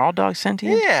are all dogs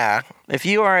sentient? Yeah. If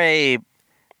you are a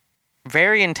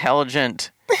very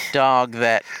intelligent dog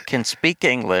that can speak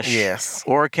English, yes,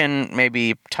 or can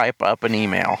maybe type up an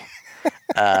email,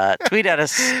 tweet at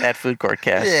us at Food Court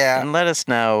Cast, and let us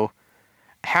know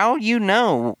how you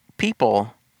know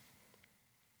people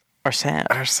are sad.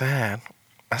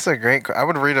 That's a great. I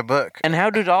would read a book. And how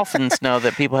do dolphins know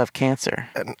that people have cancer?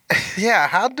 Yeah,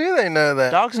 how do they know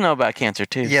that? Dogs know about cancer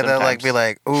too. Yeah, they'll like be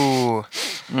like, "Ooh,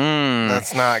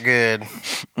 that's not good.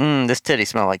 This titty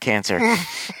smell like cancer.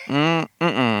 Better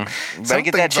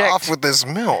get that checked. Off with this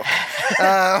milk."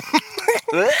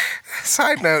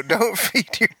 Side note: don't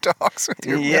feed your dogs with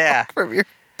your milk from your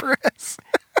breast.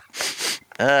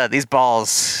 These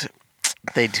balls,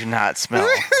 they do not smell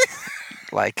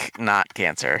like not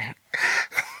cancer.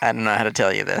 I don't know how to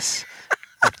tell you this.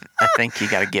 I think you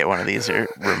got to get one of these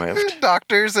removed.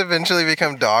 Doctors eventually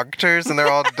become doctors, and they're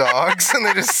all dogs, and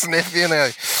they just sniff you, and they're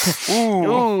like,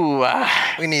 ooh,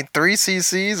 we need 3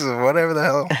 cc's of whatever the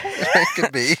hell it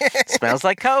could be. Smells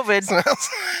like COVID.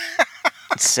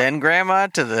 Send Grandma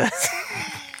to the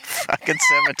fucking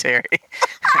cemetery.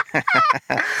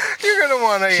 You're going to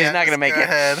want to, she's not going to make it.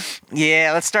 Ahead.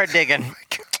 Yeah, let's start digging.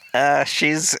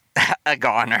 She's a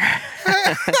goner.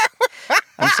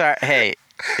 I'm sorry. Hey,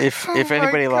 if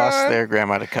anybody lost their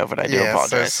grandma to COVID, I do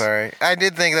apologize. So sorry. I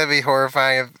did think that'd be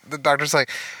horrifying if the doctor's like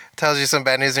tells you some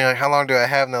bad news and you're like, how long do I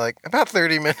have? And they're like, about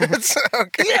 30 minutes.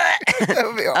 Okay. That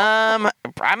would be awful.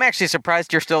 I'm actually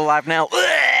surprised you're still alive now.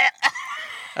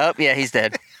 Oh yeah, he's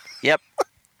dead. Yep.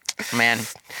 Man.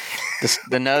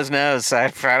 The nose knows. I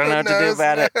don't know what to do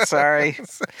about it. Sorry.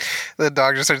 The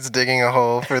dog just starts digging a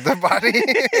hole for the body.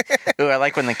 Ooh, I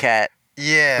like when the cat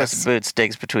Puss in Boots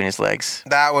digs between his legs.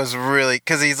 That was really...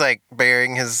 Because he's like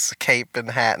bearing his cape and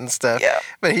hat and stuff. Yeah.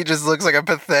 But he just looks like a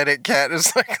pathetic cat.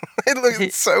 It's like... It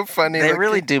looks so funny. They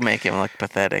really do make him look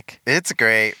pathetic. It's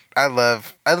great. I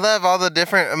love all the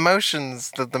different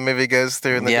emotions that the movie goes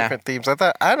through and the different themes.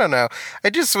 I don't know.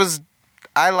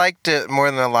 I liked it more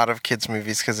than a lot of kids'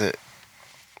 movies because it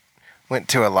went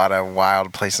to a lot of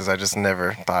wild places I just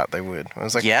never thought they would. I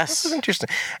was like, this is interesting.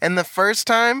 And the first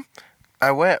time,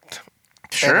 I wept.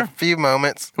 Sure. In a few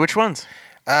moments. Which ones?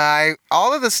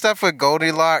 All of the stuff with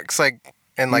Goldilocks, and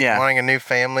wanting a new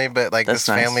family, but this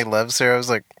family loves her. I was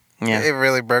like, it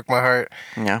really broke my heart.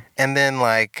 Yeah. And then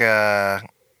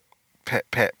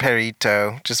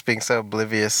Perito just being so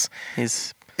oblivious.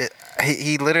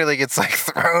 He literally gets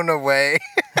thrown away.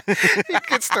 He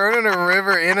gets thrown in a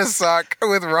river in a sock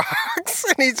with rocks,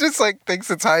 and he just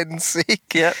thinks it's hide and seek.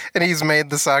 Yep. And he's made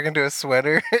the sock into a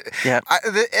sweater. Yep.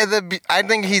 I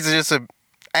think he's just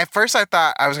at first I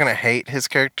thought I was gonna hate his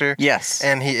character. Yes.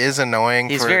 And he is annoying.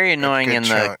 He's very annoying in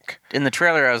the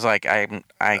trailer. I was like, I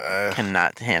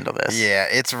cannot handle this. Yeah,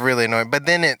 it's really annoying. But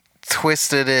then it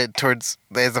twisted it towards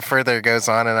as the further it goes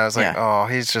on, and I was like, oh,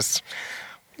 he's just.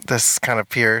 this kind of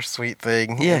pure, sweet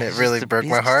thing. Yeah, and it really broke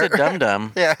my heart. Just a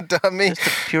dum-dum. Yeah, dummy. Just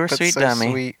a pure, sweet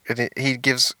dummy. Sweet. And he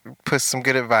gives Puss some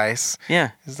good advice.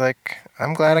 Yeah. He's like,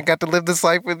 I'm glad I got to live this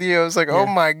life with you. I was like, oh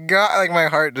my God. Like, my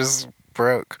heart just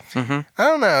broke. Mm-hmm. I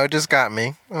don't know. It just got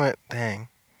me. I went, dang.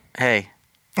 Hey,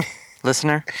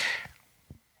 listener.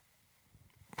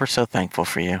 We're so thankful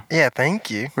for you. Yeah, thank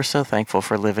you. We're so thankful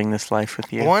for living this life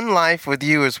with you. One life with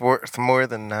you is worth more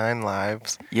than 9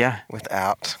 lives. Yeah.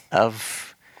 Without.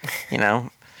 Of,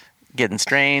 getting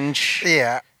strange.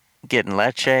 Yeah. Getting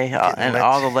leche. And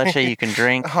all the leche you can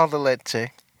drink. All the leche.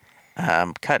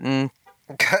 Cutting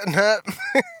up.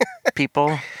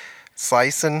 People.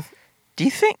 Slicing. Do you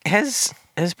think, has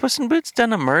Puss in Boots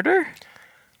done a murder?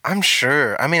 I'm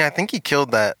sure. I mean, I think he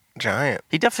killed that giant.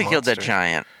 He definitely killed that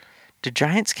giant. Do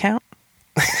giants count?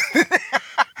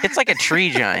 It's like a tree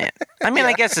giant. I mean,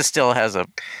 I guess it still has a...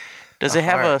 Does it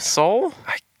have a soul?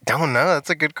 I don't know.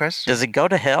 That's a good question. Does it go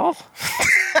to hell?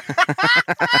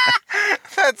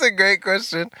 That's a great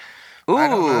question. Ooh. I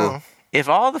don't know. If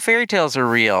all the fairy tales are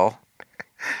real,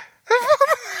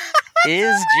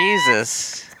 is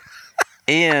Jesus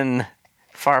in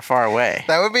Far, Far Away?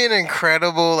 That would be an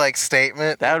incredible,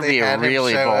 statement. That would be a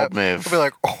really bold move. It'd be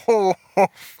like, oh...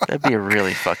 That'd be a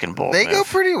really fucking bold They move. go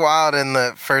pretty wild in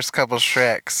the first couple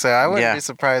Shreks, so I wouldn't be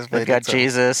surprised if they've got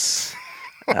Jesus.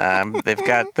 They've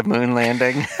got the moon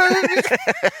landing.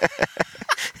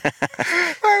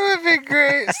 That would be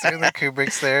great. Stanley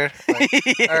Kubrick's there.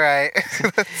 All right.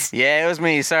 Yeah, it was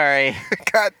me. Sorry.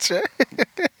 Gotcha.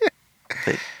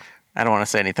 I don't want to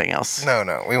say anything else.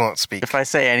 No, we won't speak. If I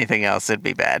say anything else, it'd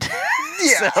be bad.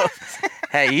 Yeah. So,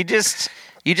 hey, you just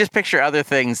picture other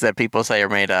things that people say are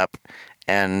made up,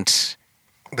 and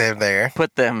they're there.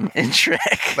 Put them in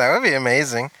Shrek. That would be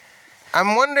amazing.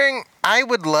 I'm wondering, I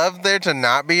would love there to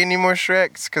not be any more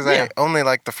Shreks, because I only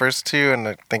like the first 2, and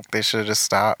I think they should have just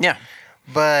stopped. Yeah.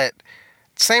 But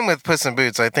same with Puss in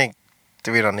Boots. I think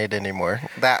we don't need any more.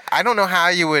 I don't know how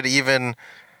you would even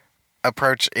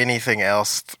approach anything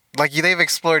else. They've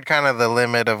explored kind of the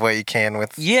limit of what you can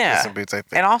with Puss in Boots, I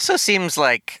think. It also seems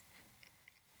like,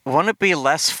 wouldn't it be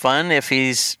less fun if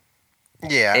he's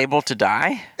able to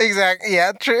die? Exactly.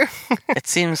 Yeah, true. It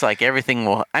seems like everything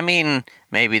will... I mean,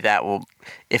 maybe that will...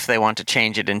 If they want to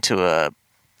change it into a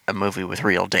movie with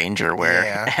real danger where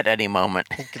at any moment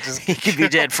he could be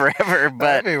dead forever, but...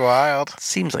 That'd be wild. It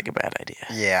seems like a bad idea.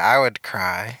 Yeah, I would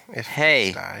cry if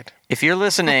he died. If you're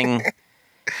listening...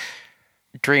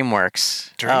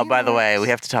 DreamWorks. Oh, by the way, we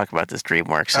have to talk about this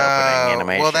DreamWorks opening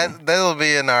animation. Well, that'll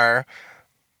be in our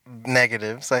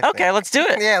negatives, I think. Okay, let's do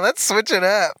it. Yeah, let's switch it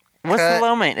up. What's the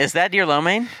low main? Is that your low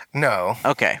main? No.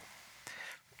 Okay.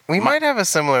 We might have a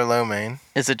similar low main.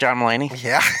 Is it John Mulaney?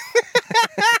 Yeah.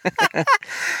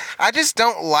 I just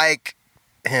don't like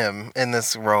him in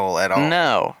this role at all.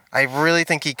 No. I really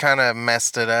think he kind of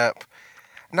messed it up.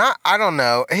 I don't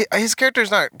know. His character's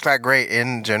not that great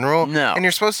in general. No. And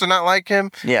you're supposed to not like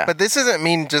him. Yeah. But this isn't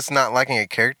me just not liking a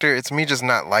character. It's me just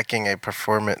not liking a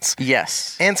performance.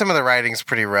 Yes. And some of the writing's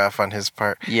pretty rough on his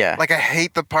part. Yeah. I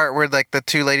hate the part where, the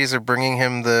 2 ladies are bringing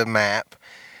him the map.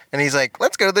 And he's like,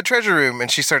 let's go to the treasure room. And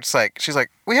she starts she's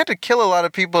like, we had to kill a lot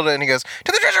of people. And he goes,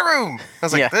 to the treasure room. I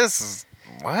was like, this is...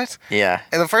 What? Yeah.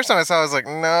 And the first time I saw it, I was like,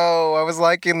 no, I was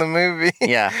liking the movie.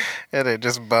 Yeah. And it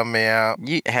just bummed me out.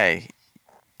 Hey...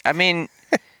 I mean,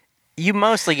 you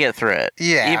mostly get through it.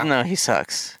 Yeah. Even though he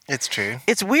sucks. It's true.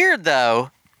 It's weird, though,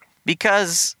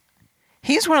 because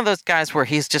he's one of those guys where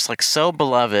he's just, so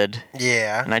beloved.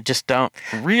 Yeah. And I just don't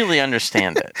really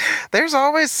understand it. There's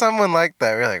always someone like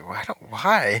that. We're like,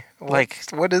 why?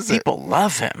 What is it? People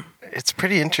love him. It's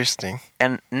pretty interesting.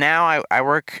 And now I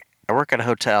work at a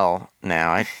hotel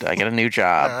now. I get a new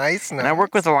job. Nice. And I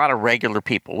work with a lot of regular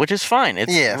people, which is fine.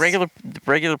 It's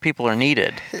regular people are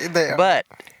needed. They are. But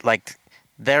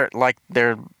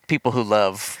they're people who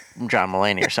love John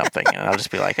Mulaney or something, and I'll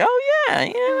just be like, oh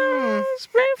yeah, it's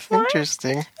very fun.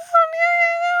 Interesting.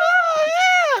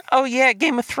 Oh yeah,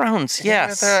 Game of Thrones.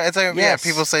 Yes. It's yes.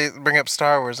 People bring up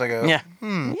Star Wars. I go, yeah.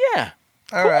 Yeah.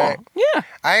 All right. Yeah.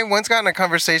 I once got in a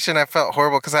conversation. I felt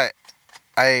horrible because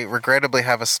I regrettably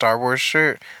have a Star Wars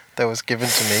shirt that was given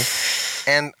to me,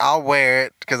 and I'll wear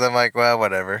it because I'm like, well,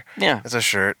 whatever. Yeah. It's a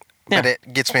shirt. Yeah. But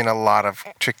it gets me in a lot of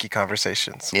tricky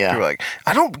conversations. Yeah. People are like,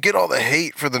 I don't get all the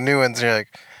hate for the new ones. And you're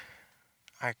like,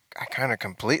 I kind of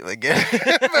completely get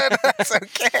it, but that's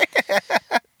okay.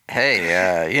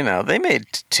 Hey, they made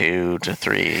 2 to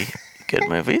 3 good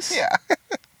movies. Yeah.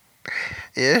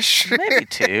 Ish. Maybe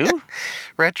 2.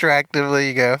 Retroactively,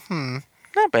 you go,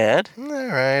 Not bad. All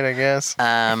right, I guess.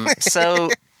 So,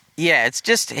 yeah, it's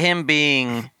just him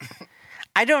being...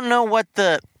 I don't know what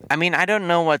the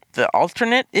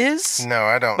alternate is. No,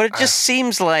 I don't. But it just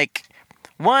seems like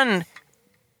one.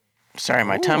 Sorry,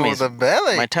 my tummy's the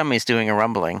belly. My tummy's doing a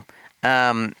rumbling.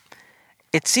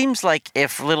 It seems like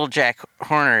if little Jack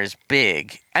Horner is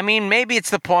big, I mean, maybe it's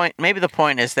the point. Maybe the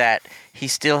point is that he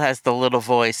still has the little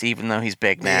voice, even though he's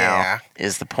big now. Yeah.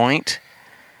 Is the point?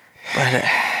 But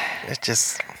it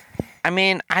just. I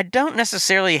mean, I don't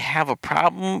necessarily have a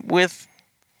problem with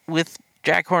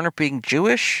Jack Horner being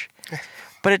Jewish,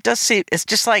 but it does seem it's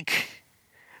just like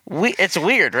it's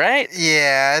weird, right?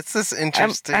 Yeah, it's just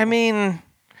interesting. I mean,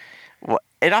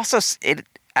 it also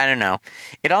I don't know.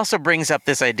 It also brings up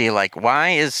this idea, like, why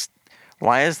is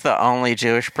the only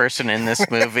Jewish person in this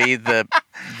movie the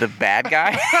bad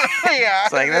guy? Yeah,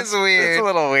 it's like, that's weird. That's a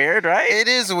little weird, right? It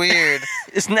is weird.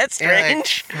 Isn't that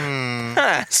strange?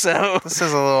 Like, So this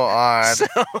is a little odd.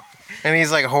 And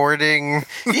he's like hoarding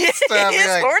stuff. He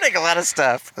is hoarding a lot of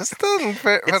stuff. This doesn't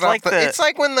fit. It's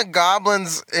like when the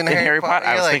goblins in Harry Potter.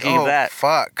 I was thinking of that.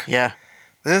 Fuck. Yeah.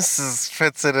 This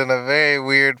fits it in a very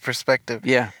weird perspective.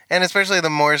 Yeah. And especially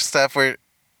the more stuff where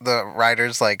the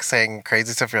writer's like saying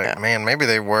crazy stuff, you're like, man, maybe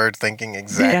they were thinking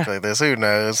exactly this. Who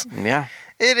knows? Yeah.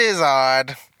 It is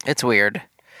odd. It's weird.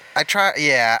 I don't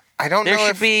know There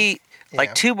should be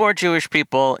like 2 more Jewish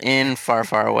people in Far,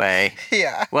 Far Away.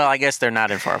 Yeah. Well, I guess they're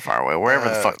not in Far, Far Away. Wherever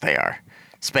the fuck they are.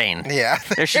 Spain. Yeah.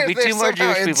 There should be 2 more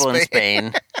Jewish people in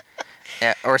Spain.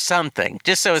 Yeah, or something.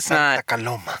 Just so it's not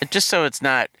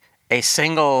a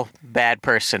single bad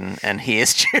person, and he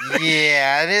is Jewish.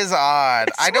 Yeah, it is odd.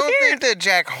 I don't think that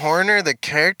Jack Horner, the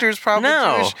character, is probably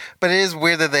Jewish, but it is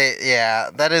weird that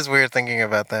that is weird thinking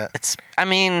about that.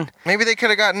 Maybe they could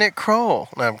have got Nick Kroll.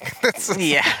 No,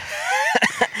 yeah.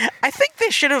 I think they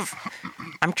should have.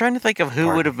 I'm trying to think of who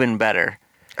would have been better.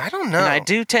 I don't know. And I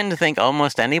do tend to think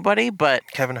almost anybody, but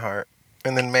Kevin Hart,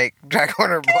 and then make Jack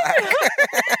Horner black.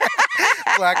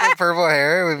 Black with purple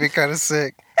hair would be kind of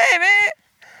sick. Hey, man.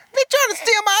 They're trying to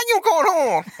steal my unicorn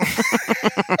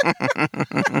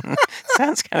horn.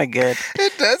 Sounds kind of good.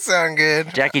 It does sound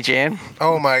good. Jackie Chan.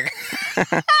 Oh my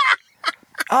god.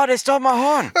 Oh, they stole my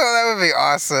horn. Oh, that would be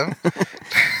awesome.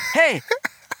 Hey,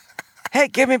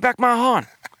 give me back my horn.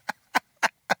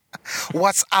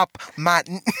 What's up, my...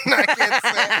 I can't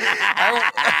say.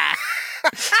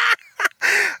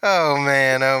 Oh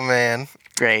man.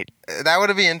 Great. That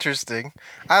would be interesting.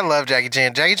 I love Jackie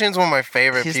Chan. Jackie Chan's one of my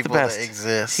favorite people that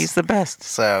exist. He's the best.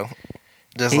 So,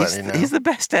 just letting you know. He's the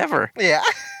best ever. Yeah.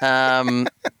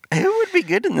 Who would be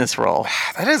good in this role?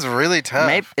 That is really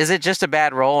tough. Is it just a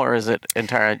bad role, or is it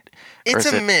entire? It's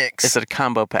a mix. Is it a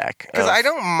combo pack? Because I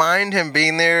don't mind him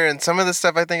being there, and some of the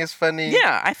stuff I think is funny.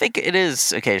 Yeah, I think it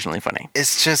is occasionally funny.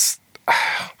 It's just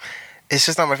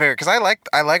not my favorite. Because I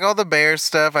like all the bear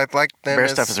stuff. I like them. Bear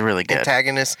stuff is really good.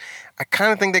 Antagonists. I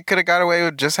kind of think they could have got away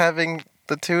with just having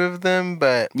the 2 of them,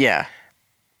 but yeah.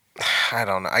 I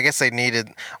don't know. I guess they needed...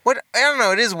 I don't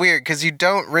know. It is weird because you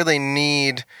don't really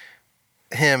need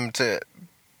him to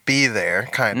be there,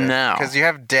 kind of. No. Because you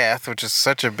have death, which is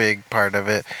such a big part of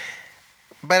it.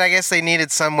 But I guess they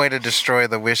needed some way to destroy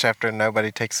the wish after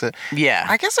nobody takes it. Yeah.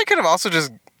 I guess I could have also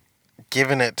just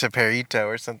given it to Perito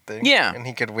or something. Yeah. And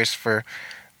he could wish for,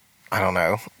 I don't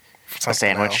know, a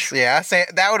sandwich. Else. Yeah,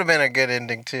 that would have been a good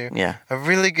ending too. Yeah. A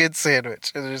really good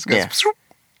sandwich. It just goes...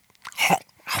 Yeah.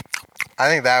 I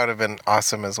think that would have been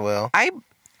awesome as well. I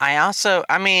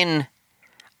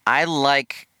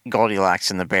like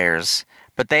Goldilocks and the Bears,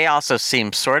 but they also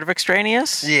seem sort of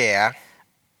extraneous. Yeah.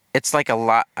 It's like a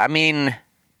lot. I mean,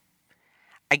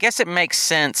 I guess it makes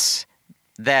sense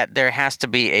that there has to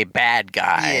be a bad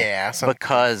guy. Yeah.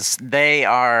 Because they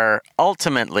are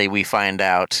ultimately, we find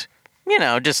out,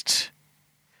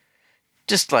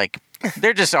 just like,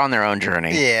 they're just on their own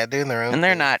journey. Yeah, doing their own And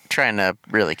they're not trying to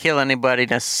really kill anybody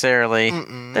necessarily.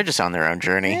 Mm-mm. They're just on their own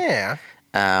journey. Yeah.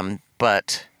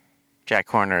 But Jack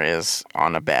Horner is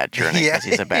on a bad journey because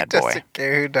he's a bad boy. He doesn't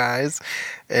care who dies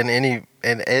at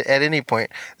any point.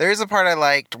 There is a part I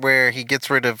liked where he gets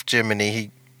rid of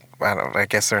Jiminy. I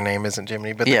guess their name isn't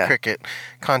Jiminy, but the cricket,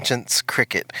 Conscience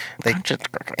Cricket.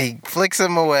 He flicks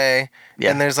him away,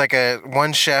 and there's like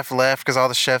one chef left because all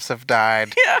the chefs have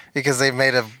died. Yeah. Because they've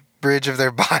made a bridge of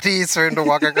their bodies for him to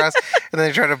walk across, and then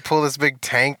they try to pull this big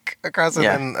tank across, and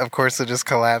then of course it just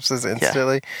collapses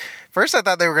instantly. Yeah. First, I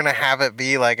thought they were going to have it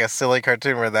be like a silly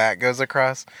cartoon where that goes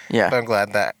across. Yeah. But I'm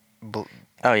glad that...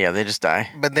 Oh, yeah, they just die.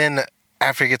 But then,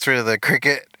 after he gets rid of the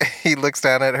cricket, he looks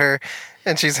down at her,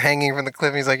 and she's hanging from the cliff,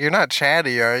 and he's like, "You're not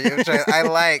chatty, are you?" Which I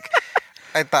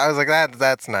was like,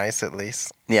 that's nice, at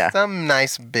least. Yeah. Some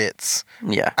nice bits.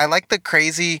 Yeah. I like the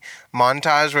crazy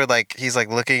montage where, like, he's, like,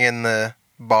 looking in the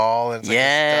ball and it's like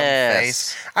his dumb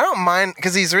face. I don't mind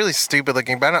because he's really stupid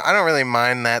looking, but I don't really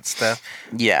mind that stuff.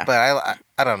 Yeah, but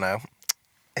I don't know.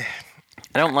 I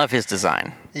don't love his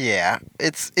design. Yeah,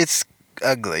 it's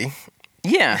ugly.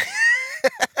 Yeah.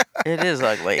 It is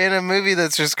ugly. In a movie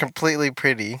that's just completely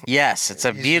pretty. Yes, it's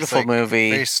a beautiful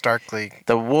movie. Very starkly.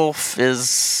 The wolf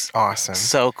is awesome.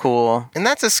 So cool. And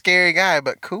that's a scary guy,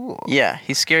 but cool. Yeah,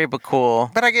 he's scary but cool.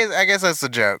 But I guess that's the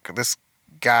joke. This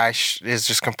guy is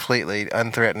just completely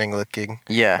unthreatening looking.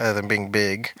 Yeah. Other than being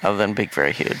big. Other than being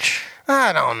very huge.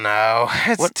 I don't know.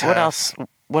 It's tough.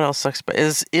 What else sucks?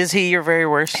 Is he your very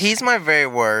worst? He's my very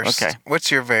worst. Okay. What's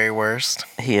your very worst?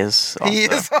 He is. Also. He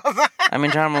is. I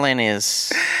mean, John Mulaney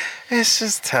is. It's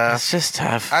just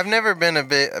tough. I've never been a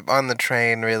bit on the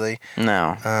train, really.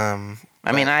 No.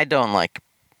 I mean, I don't like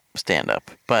stand-up,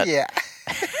 but yeah,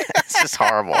 it's just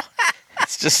horrible.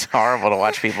 It's just horrible to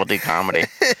watch people do comedy.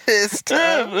 It's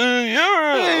tough.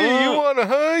 Hey, you want a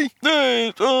high?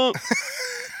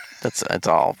 It's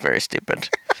all very stupid.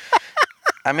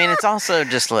 I mean, it's also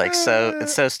just like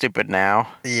it's so stupid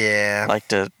now. Yeah. Like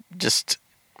to just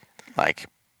like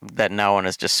that no one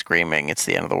is just screaming it's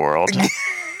the end of the world.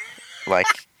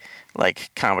 like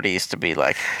comedy used to be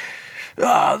like,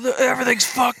 everything's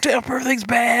fucked up, everything's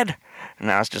bad. And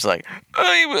now it's just like,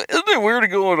 hey, isn't it weird to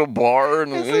go in a bar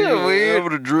and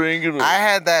having a drink? I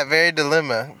had that very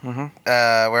dilemma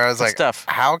where I was like,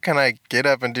 how can I get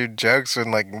up and do jokes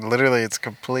when like literally it's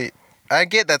complete. I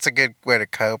get that's a good way to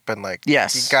cope and like you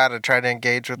gotta try to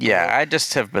engage with I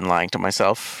just have been lying to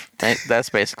myself. That's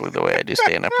basically the way I do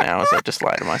stand up now is I just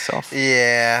lie to myself.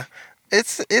 Yeah.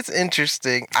 It's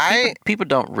interesting. People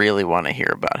don't really want to hear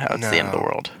about how it's the end of the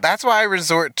world. That's why I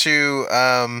resort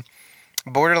to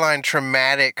borderline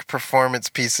traumatic performance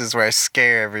pieces where I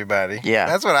scare everybody. Yeah.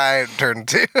 That's what I turn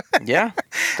to. Yeah.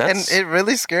 And it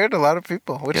really scared a lot of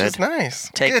people, which is nice.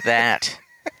 Take that.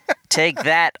 Take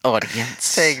that,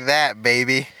 audience. Take that,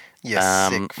 baby.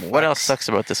 Yes. What else sucks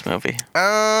about this movie?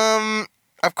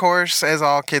 Of course, as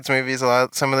all kids' movies,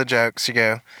 some of the jokes you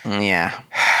go. Yeah.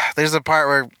 There's a part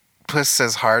where Puss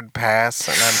says hard pass,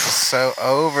 and I'm just so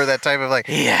over that type of like.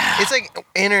 Yeah. It's like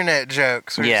internet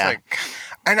jokes. Yeah. Like,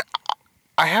 and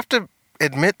I have to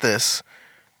admit this.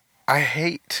 I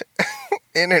hate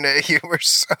internet humor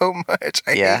so much.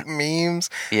 I hate memes.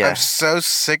 Yeah. I'm so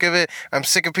sick of it. I'm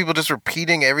sick of people just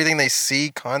repeating everything they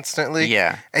see constantly.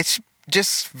 Yeah. It's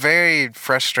just very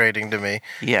frustrating to me.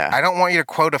 Yeah. I don't want you to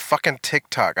quote a fucking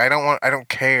TikTok. I don't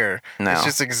care. No. It's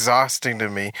just exhausting to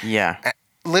me. Yeah.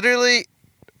 Literally,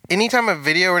 anytime a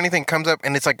video or anything comes up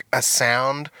and it's like a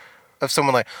sound of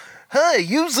someone like, hey,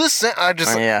 use this sound.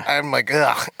 I'm like,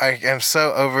 ugh. I am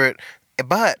so over it.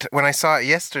 But when I saw it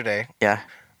yesterday,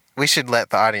 we should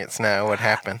let the audience know what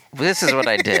happened. This is what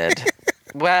I did.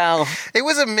 Well, it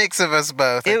was a mix of us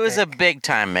both. It was a big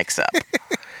time mix up.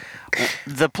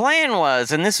 The plan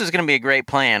was, and this was going to be a great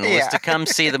plan, was to come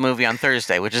see the movie on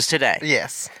Thursday, which is today.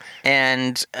 Yes.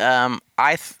 And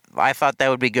I thought that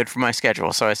would be good for my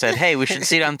schedule, so I said, hey, we should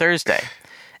see it on Thursday.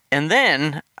 And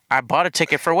then I bought a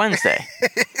ticket for Wednesday,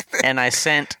 and I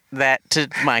sent that to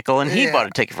Michael, and he bought a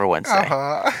ticket for Wednesday.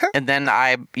 And then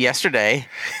yesterday,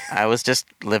 I was just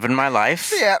living my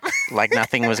life like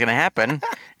nothing was going to happen.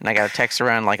 And I got a text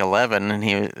around like 11,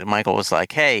 and Michael was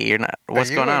like, hey, you're not, what's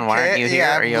going on? Why aren't you here?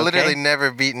 Are you I've literally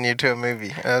never beaten you to a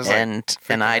movie. I was and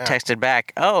I texted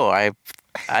back, I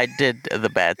did the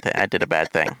bad thing. I did a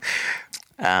bad thing.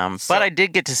 But I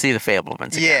did get to see The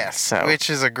Fabelmans again. Yes, which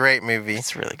is a great movie.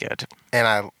 It's really good. And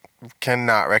I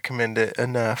cannot recommend it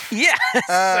enough. Yeah,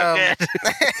 so good.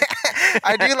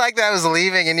 I do like that I was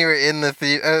leaving and you were in the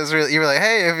theater. You were like,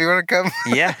 hey, if you want to come.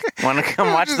 Yeah, want to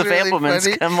come watch The Fabelmans,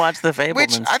 funny. Come watch The Fabelmans.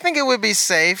 Which I think it would be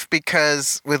safe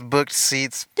because with booked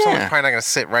seats, someone's probably not going to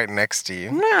sit right next to you.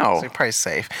 No. So you're probably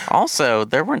safe. Also,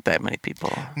 there weren't that many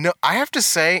people. No, I have to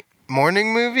say,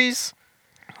 morning movies,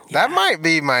 that might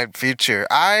be my future.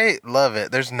 I love it.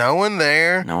 There's no one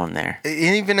there. No one there.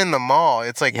 Even in the mall,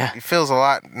 it's like it feels a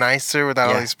lot nicer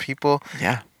without all these people.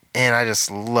 Yeah. And I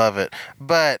just love it.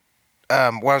 But what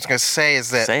I was going to say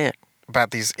is that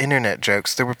about these internet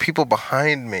jokes, there were people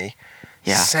behind me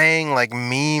saying like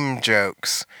meme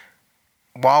jokes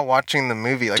while watching the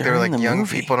movie. Like they were like young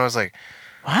people, and I was like,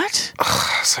 what?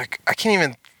 I was like, I can't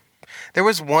even. There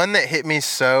was one that hit me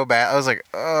so bad. I was like,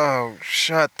 oh,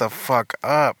 shut the fuck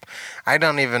up. I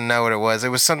don't even know what it was. It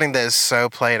was something that is so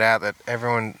played out that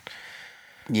everyone...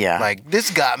 Yeah. Like, this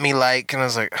got me like... And I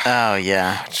was like... Oh,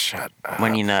 yeah. Shut up.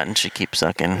 When you nut and she keeps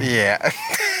sucking. Yeah.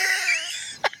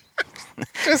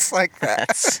 Just like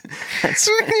that.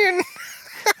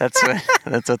 That's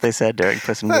what they said during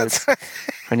Puss in Boots.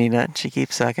 When you nut and she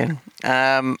keeps sucking.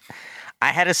 I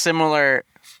had a similar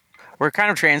we're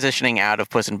kind of transitioning out of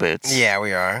Puss in Boots. Yeah,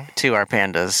 we are. To our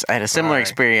pandas. I had a similar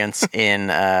experience in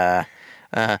ding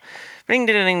ding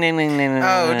ding ding ding ding.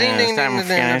 Oh, ding ding ding ding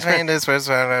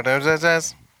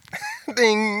pandas.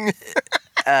 Ding.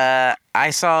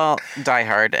 I saw Die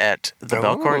Hard at the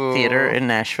Belcourt Theater in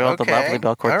Nashville, the lovely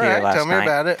Belcourt Theater last night. Tell me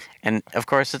about it. And of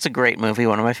course, it's a great movie,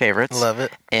 one of my favorites. Love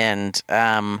it. And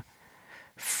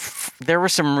there were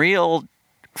some real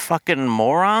fucking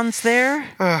morons there.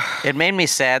 It made me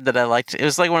sad that I liked. It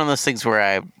was like one of those things where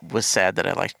I was sad that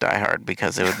I liked Die Hard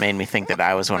because it made me think that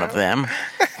I was one of them.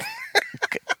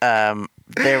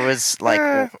 There was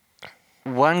like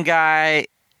one guy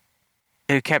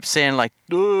who kept saying like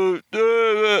who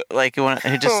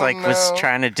just was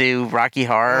trying to do Rocky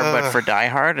Horror but for Die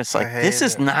Hard. It's like this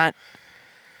is not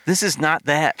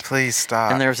that. Please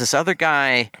stop. And there was this other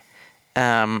guy.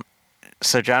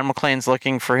 So John McClane's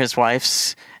looking for his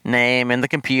wife's name in the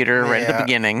computer right at the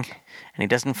beginning, and he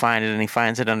doesn't find it, and he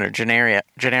finds it under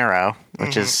Gennaro,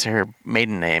 which is her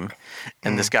maiden name.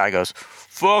 And this guy goes,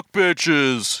 "Fuck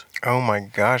bitches." Oh my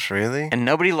gosh, really? And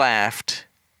nobody laughed.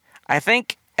 I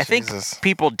think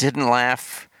people didn't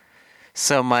laugh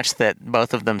so much that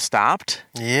both of them stopped.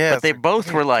 Yeah. But they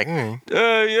both were like,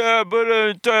 yeah, but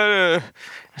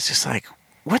it's just like,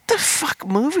 what the fuck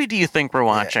movie do you think we're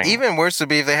watching? Yeah. Even worse would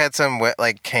be if they had some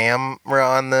camera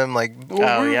on them, like, we're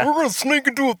going to sneak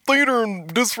into a theater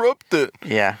and disrupt it.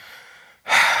 Yeah.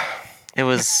 It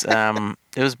was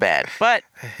bad. But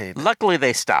luckily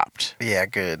they stopped. Yeah,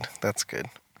 good. That's good.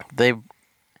 They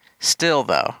still,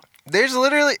 though. There's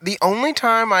literally the only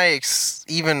time I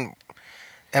even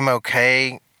am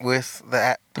okay with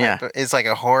that is like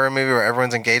a horror movie where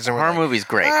everyone's engaged and horror movie's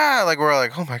great. Like we're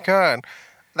like, oh my god.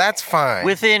 That's fine.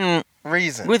 Within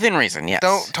reason, yes.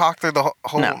 Don't talk through the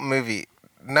whole movie.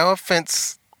 No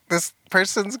offense, this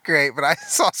person's great, but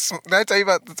did I tell you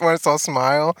about when I saw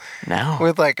Smile? No.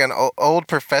 With like an old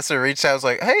professor reached out, was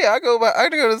like, hey, I go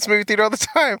to this movie theater all the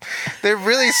time. They're a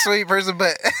really sweet person,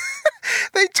 but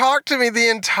they talked to me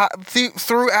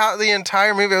throughout the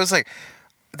entire movie. I was like,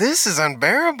 this is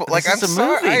unbearable. I'm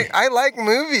sorry. I like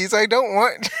movies. I don't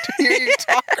want to hear you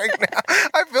talk right now.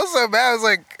 I feel so bad. I was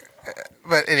like,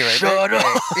 but anyway. Shut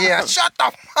up. Yeah, shut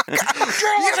the fuck up.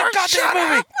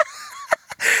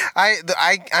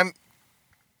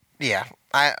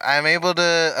 I'm able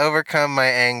to overcome my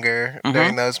anger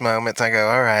during those moments. I go,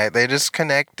 all right, they're just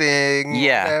connecting,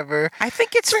 whatever. I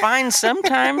think it's fine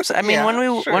sometimes. I mean,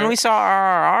 when we saw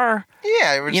RRR,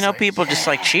 people just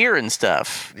like cheer and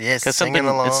stuff. Yes, because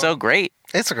it's so great.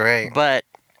 It's great. But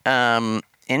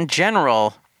in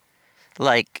general,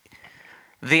 like,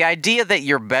 the idea that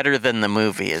you're better than the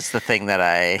movie is the thing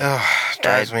that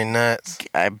drives me nuts.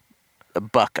 I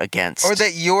buck against. Or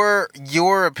that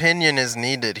your opinion is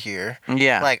needed here.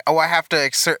 Yeah. Like, I have to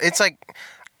exert. It's like,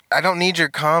 I don't need your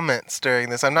comments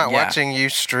during this. I'm not watching you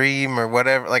stream or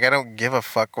whatever. Like, I don't give a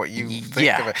fuck what you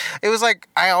think of it. It was like,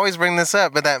 I always bring this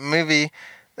up, but that movie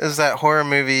is that horror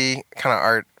movie, kind of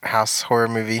art house horror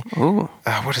movie. Ooh.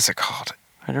 What is it called?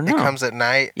 I don't know. It Comes at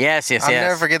Night. Yes. I'll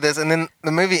never forget this. And then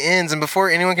the movie ends, and before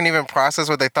anyone can even process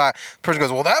what they thought, the person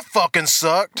goes, well, that fucking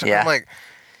sucked. Yeah. I'm like,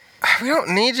 we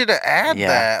don't need you to add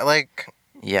that. Like,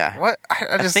 what?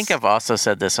 I think I've also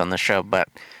said this on the show, but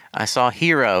I saw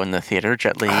Hero in the theater,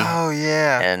 Jet Li. Oh,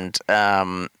 yeah. And,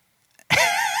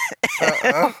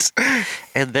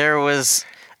 and there was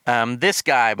this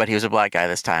guy, but he was a black guy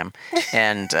this time.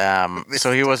 And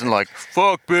so he wasn't like,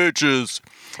 fuck bitches.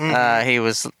 Mm-hmm. He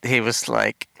was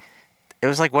like, it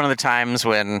was like one of the times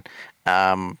when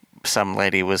some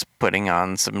lady was putting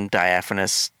on some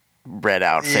diaphanous red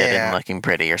outfit and looking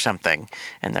pretty or something,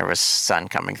 and there was sun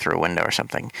coming through a window or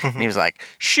something. Mm-hmm. And he was like,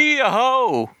 she a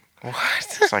hoe.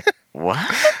 What? It's like,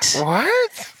 what?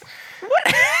 What?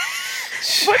 What?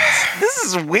 This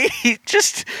is weird.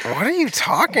 Just what are you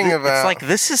talking about? It's like,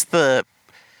 this is the...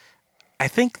 I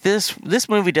think this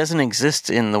movie doesn't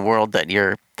exist in the world that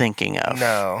you're thinking of.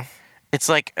 No. It's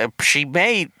like, she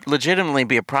may legitimately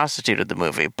be a prostitute in the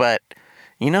movie, but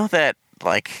you know that,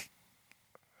 like,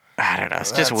 I don't know.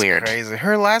 It's just weird. Crazy.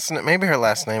 Maybe her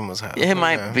last name was Ho. It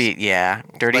might be, yeah.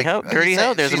 Dirty Ho. Dirty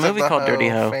Ho. There's a movie called Dirty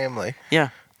Ho. Family. Yeah.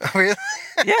 Really?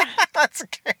 Yeah. That's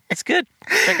great. It's good.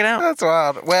 Check it out. That's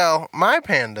wild. Well, my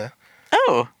panda.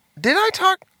 Oh. Did I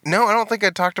talk? No, I don't think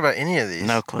I talked about any of these.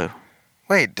 No clue.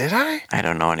 Wait, did I? I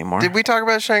don't know anymore. Did we talk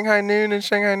about Shanghai Noon and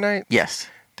Shanghai Night? Yes.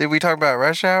 Did we talk about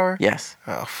Rush Hour? Yes.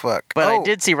 Oh, fuck. But I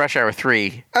did see Rush Hour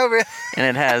 3. Oh, really? And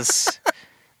it has...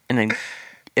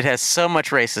 It has so much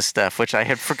racist stuff, which I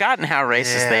had forgotten how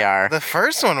racist they are. The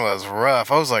first one was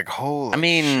rough. I was like,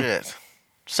 holy shit.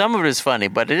 Some of it is funny,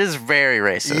 but it is very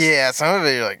racist. Yeah, some of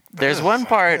it you're like... There's one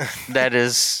part that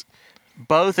is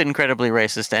both incredibly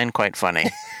racist and quite funny.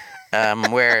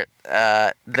 Where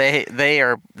they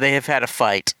have had a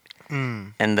fight,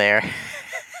 and they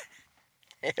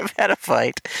have had a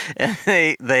fight, and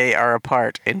they are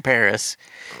apart in Paris,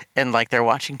 and like they're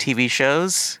watching TV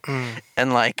shows,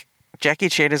 and like Jackie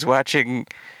Chan is watching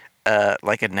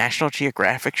like a National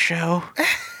Geographic show,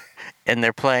 and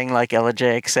they're playing like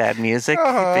elegiac sad music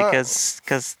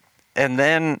because and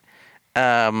then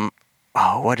oh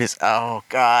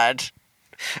God.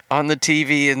 On the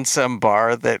TV in some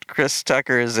bar that Chris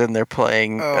Tucker is in, they're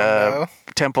playing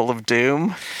Temple of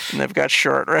Doom, and they've got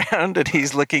Short Round, and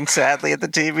he's looking sadly at the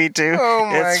TV too. Oh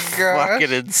my god! It's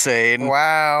fucking insane.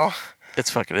 Wow. It's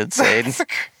fucking insane. That's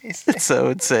crazy. It's so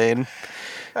insane.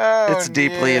 It's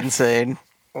deeply insane.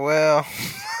 Well.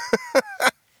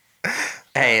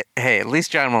 Hey, at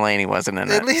least John Mulaney wasn't in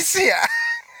it. At least, yeah.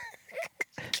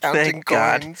 Counting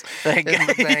coins in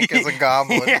the bank as a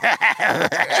goblin.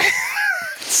 Yeah.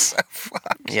 So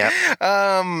fucked. Yep.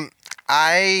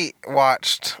 I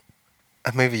watched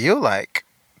a movie you like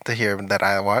to hear that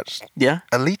I watched. Yeah.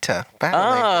 Alita.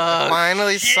 I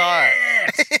finally saw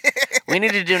it. We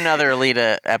need to do another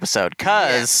Alita episode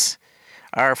because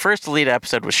our first Alita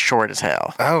episode was short as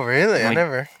hell. Oh, really? I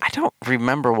don't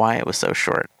remember why it was so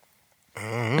short.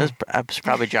 Mm-hmm. It was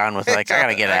probably John was like, I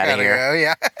gotta get out of here. Go,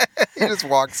 yeah. He just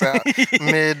walks out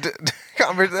mid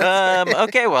conversation.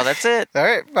 Okay, well, that's it. All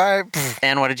right, bye.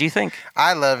 And what did you think?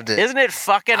 I loved it. Isn't it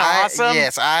fucking awesome?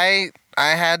 Yes, I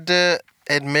had to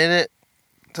admit it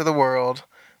to the world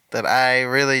that I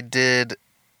really did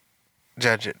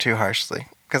judge it too harshly.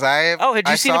 Because had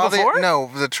you seen it before? No,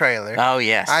 the trailer. Oh,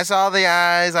 yes. I saw the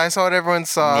eyes. I saw what everyone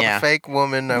saw. Yeah. The fake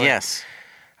woman. Yes.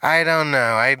 I don't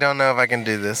know. I don't know if I can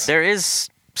do this. There is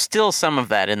still some of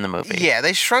that in the movie. Yeah,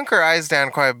 they shrunk her eyes down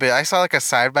quite a bit. I saw like a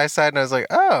side-by-side, and I was like,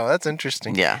 oh, that's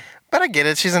interesting. Yeah. But I get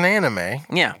it. She's an anime.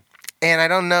 Yeah. And I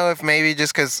don't know if maybe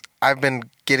just because I've been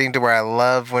getting to where I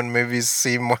love when movies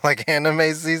seem more like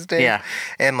animes these days. Yeah.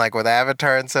 And like with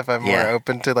Avatar and stuff, I'm more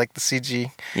open to like the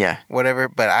CG. Yeah. Whatever.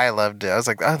 But I loved it. I was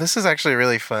like, oh, this is actually a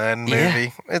really fun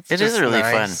movie. Yeah. It is really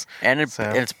fun. And it's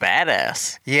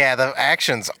badass. Yeah, the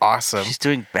action's awesome. She's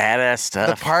doing badass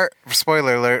stuff.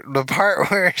 Spoiler alert, the part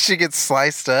where she gets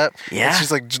sliced up. Yeah. And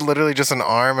she's like literally just an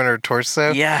arm and her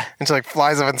torso. Yeah. And she like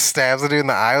flies up and stabs the dude in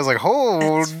the eye. I was like,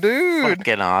 oh, dude.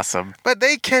 Fucking awesome. But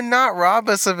they cannot rob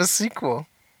us of a sequel.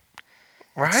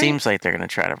 Right? Seems like they're going to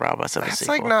try to rob us of a sequel. That's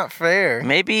like not fair.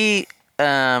 Maybe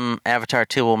Avatar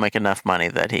 2 will make enough money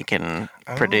that he can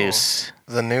produce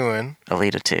the new one.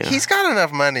 Alita 2. He's got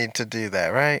enough money to do that,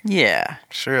 right? Yeah.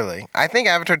 Surely. I think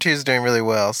Avatar 2 is doing really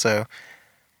well, so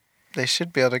they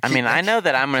should be able to keep I know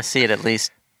that I'm going to see it at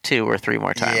least 2 or 3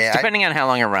 more times, depending on how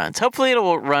long it runs. Hopefully it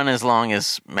will run as long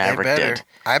as Maverick did.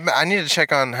 I need to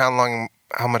check on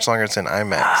how much longer it's in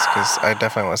IMAX, because I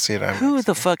definitely want to see it in IMAX. Who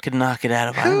the fuck could knock it out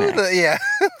of IMAX?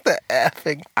 The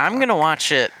effing. I'm going to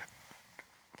watch it.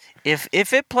 If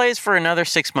it plays for another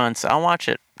 6 months, I'll watch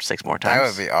it 6 more times. That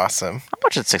would be awesome. I'll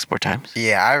watch it 6 more times.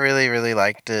 Yeah, I really, really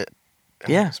liked it.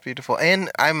 Yeah. It's beautiful.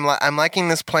 And I'm liking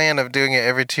this plan of doing it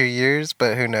every 2 years,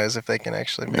 but who knows if they can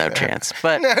actually make No that chance.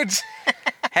 Happen. But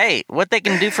hey, what they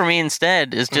can do for me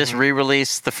instead is just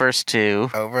re-release the first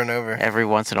 2 over and over every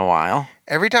once in a while.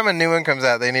 Every time a new one comes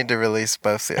out, they need to release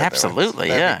both the other ones. Absolutely,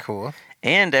 That'd be cool.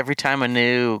 And every time a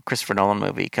new Christopher Nolan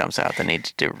movie comes out, they need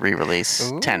to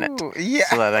re-release Tenet. Yeah.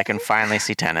 So that I can finally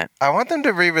see Tenet. I want them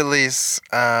to re-release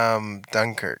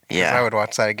Dunkirk. Yeah. I would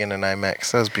watch that again in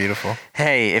IMAX. That was beautiful.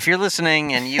 Hey, if you're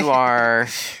listening and you are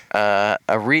the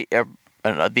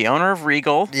owner of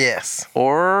Regal. Yes.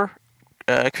 Or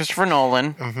Christopher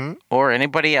Nolan. Or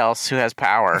anybody else who has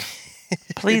power.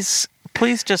 Please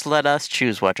just let us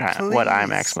choose what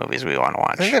IMAX movies we want to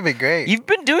watch. I think that'd be great. You've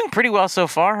been doing pretty well so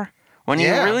far. When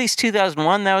you released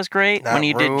 2001, that was great. When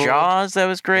you did Jaws, that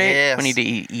was great. Yes. When you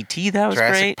did E.T., that was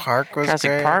Jurassic great. Park was Jurassic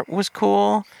great. Park was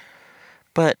cool.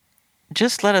 But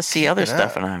just let us see other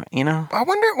stuff in IMAX, you know? I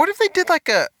wonder, what if they did like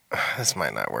a... This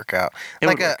might not work out.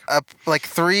 Like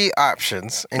 3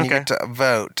 options, and you get to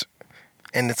vote.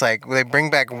 And it's like they bring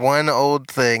back one old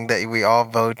thing that we all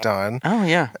vote on. Oh,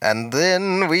 yeah. And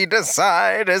then we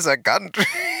decide as a country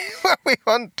what we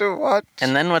want to watch.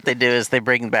 And then what they do is they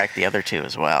bring back the other 2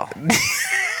 as well.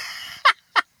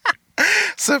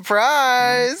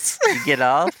 Surprise! You get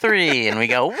all 3, and we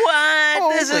go,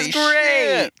 what? This is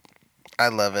great! Shit. I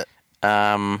love it.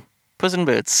 Puss in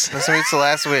Boots. Puss in Boots: The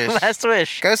Last Wish. Last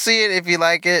Wish. Go see it if you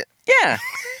like it. Yeah.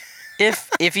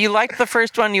 If you liked the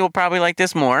first one, you'll probably like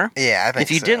this more. Yeah, I think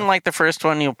so. If you didn't like the first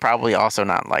one, you'll probably also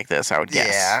not like this, I would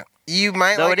guess. Yeah. You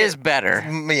might Though like it is better.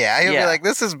 Yeah, you'll be like,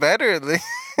 this is better.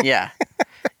 Yeah.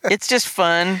 It's just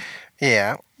fun.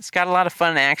 Yeah. It's got a lot of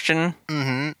fun action.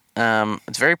 Mm-hmm.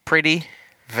 It's very pretty.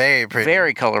 Very pretty.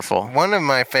 Very colorful. One of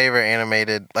my favorite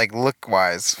animated, like,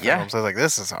 look-wise films. I was like,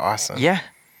 this is awesome. Yeah.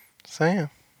 So, yeah.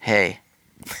 Hey,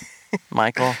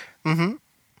 Michael. Mm-hmm.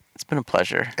 It's been a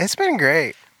pleasure. It's been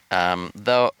great.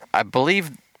 Though I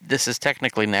believe this is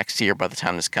technically next year by the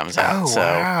time this comes out. Oh,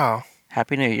 wow.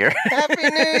 Happy New Year. Happy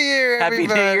New Year,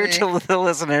 everybody. Happy New Year to the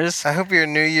listeners. I hope your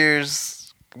New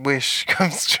Year's wish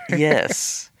comes true.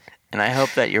 Yes. And I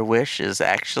hope that your wish is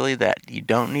actually that you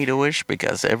don't need a wish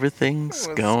because everything's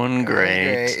going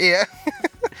great. Yeah.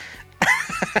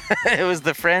 It was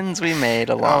the friends we made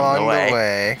along the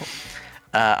way.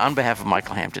 On behalf of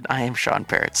Michael Hampton, I am Sean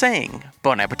Parrott saying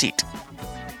bon appetit.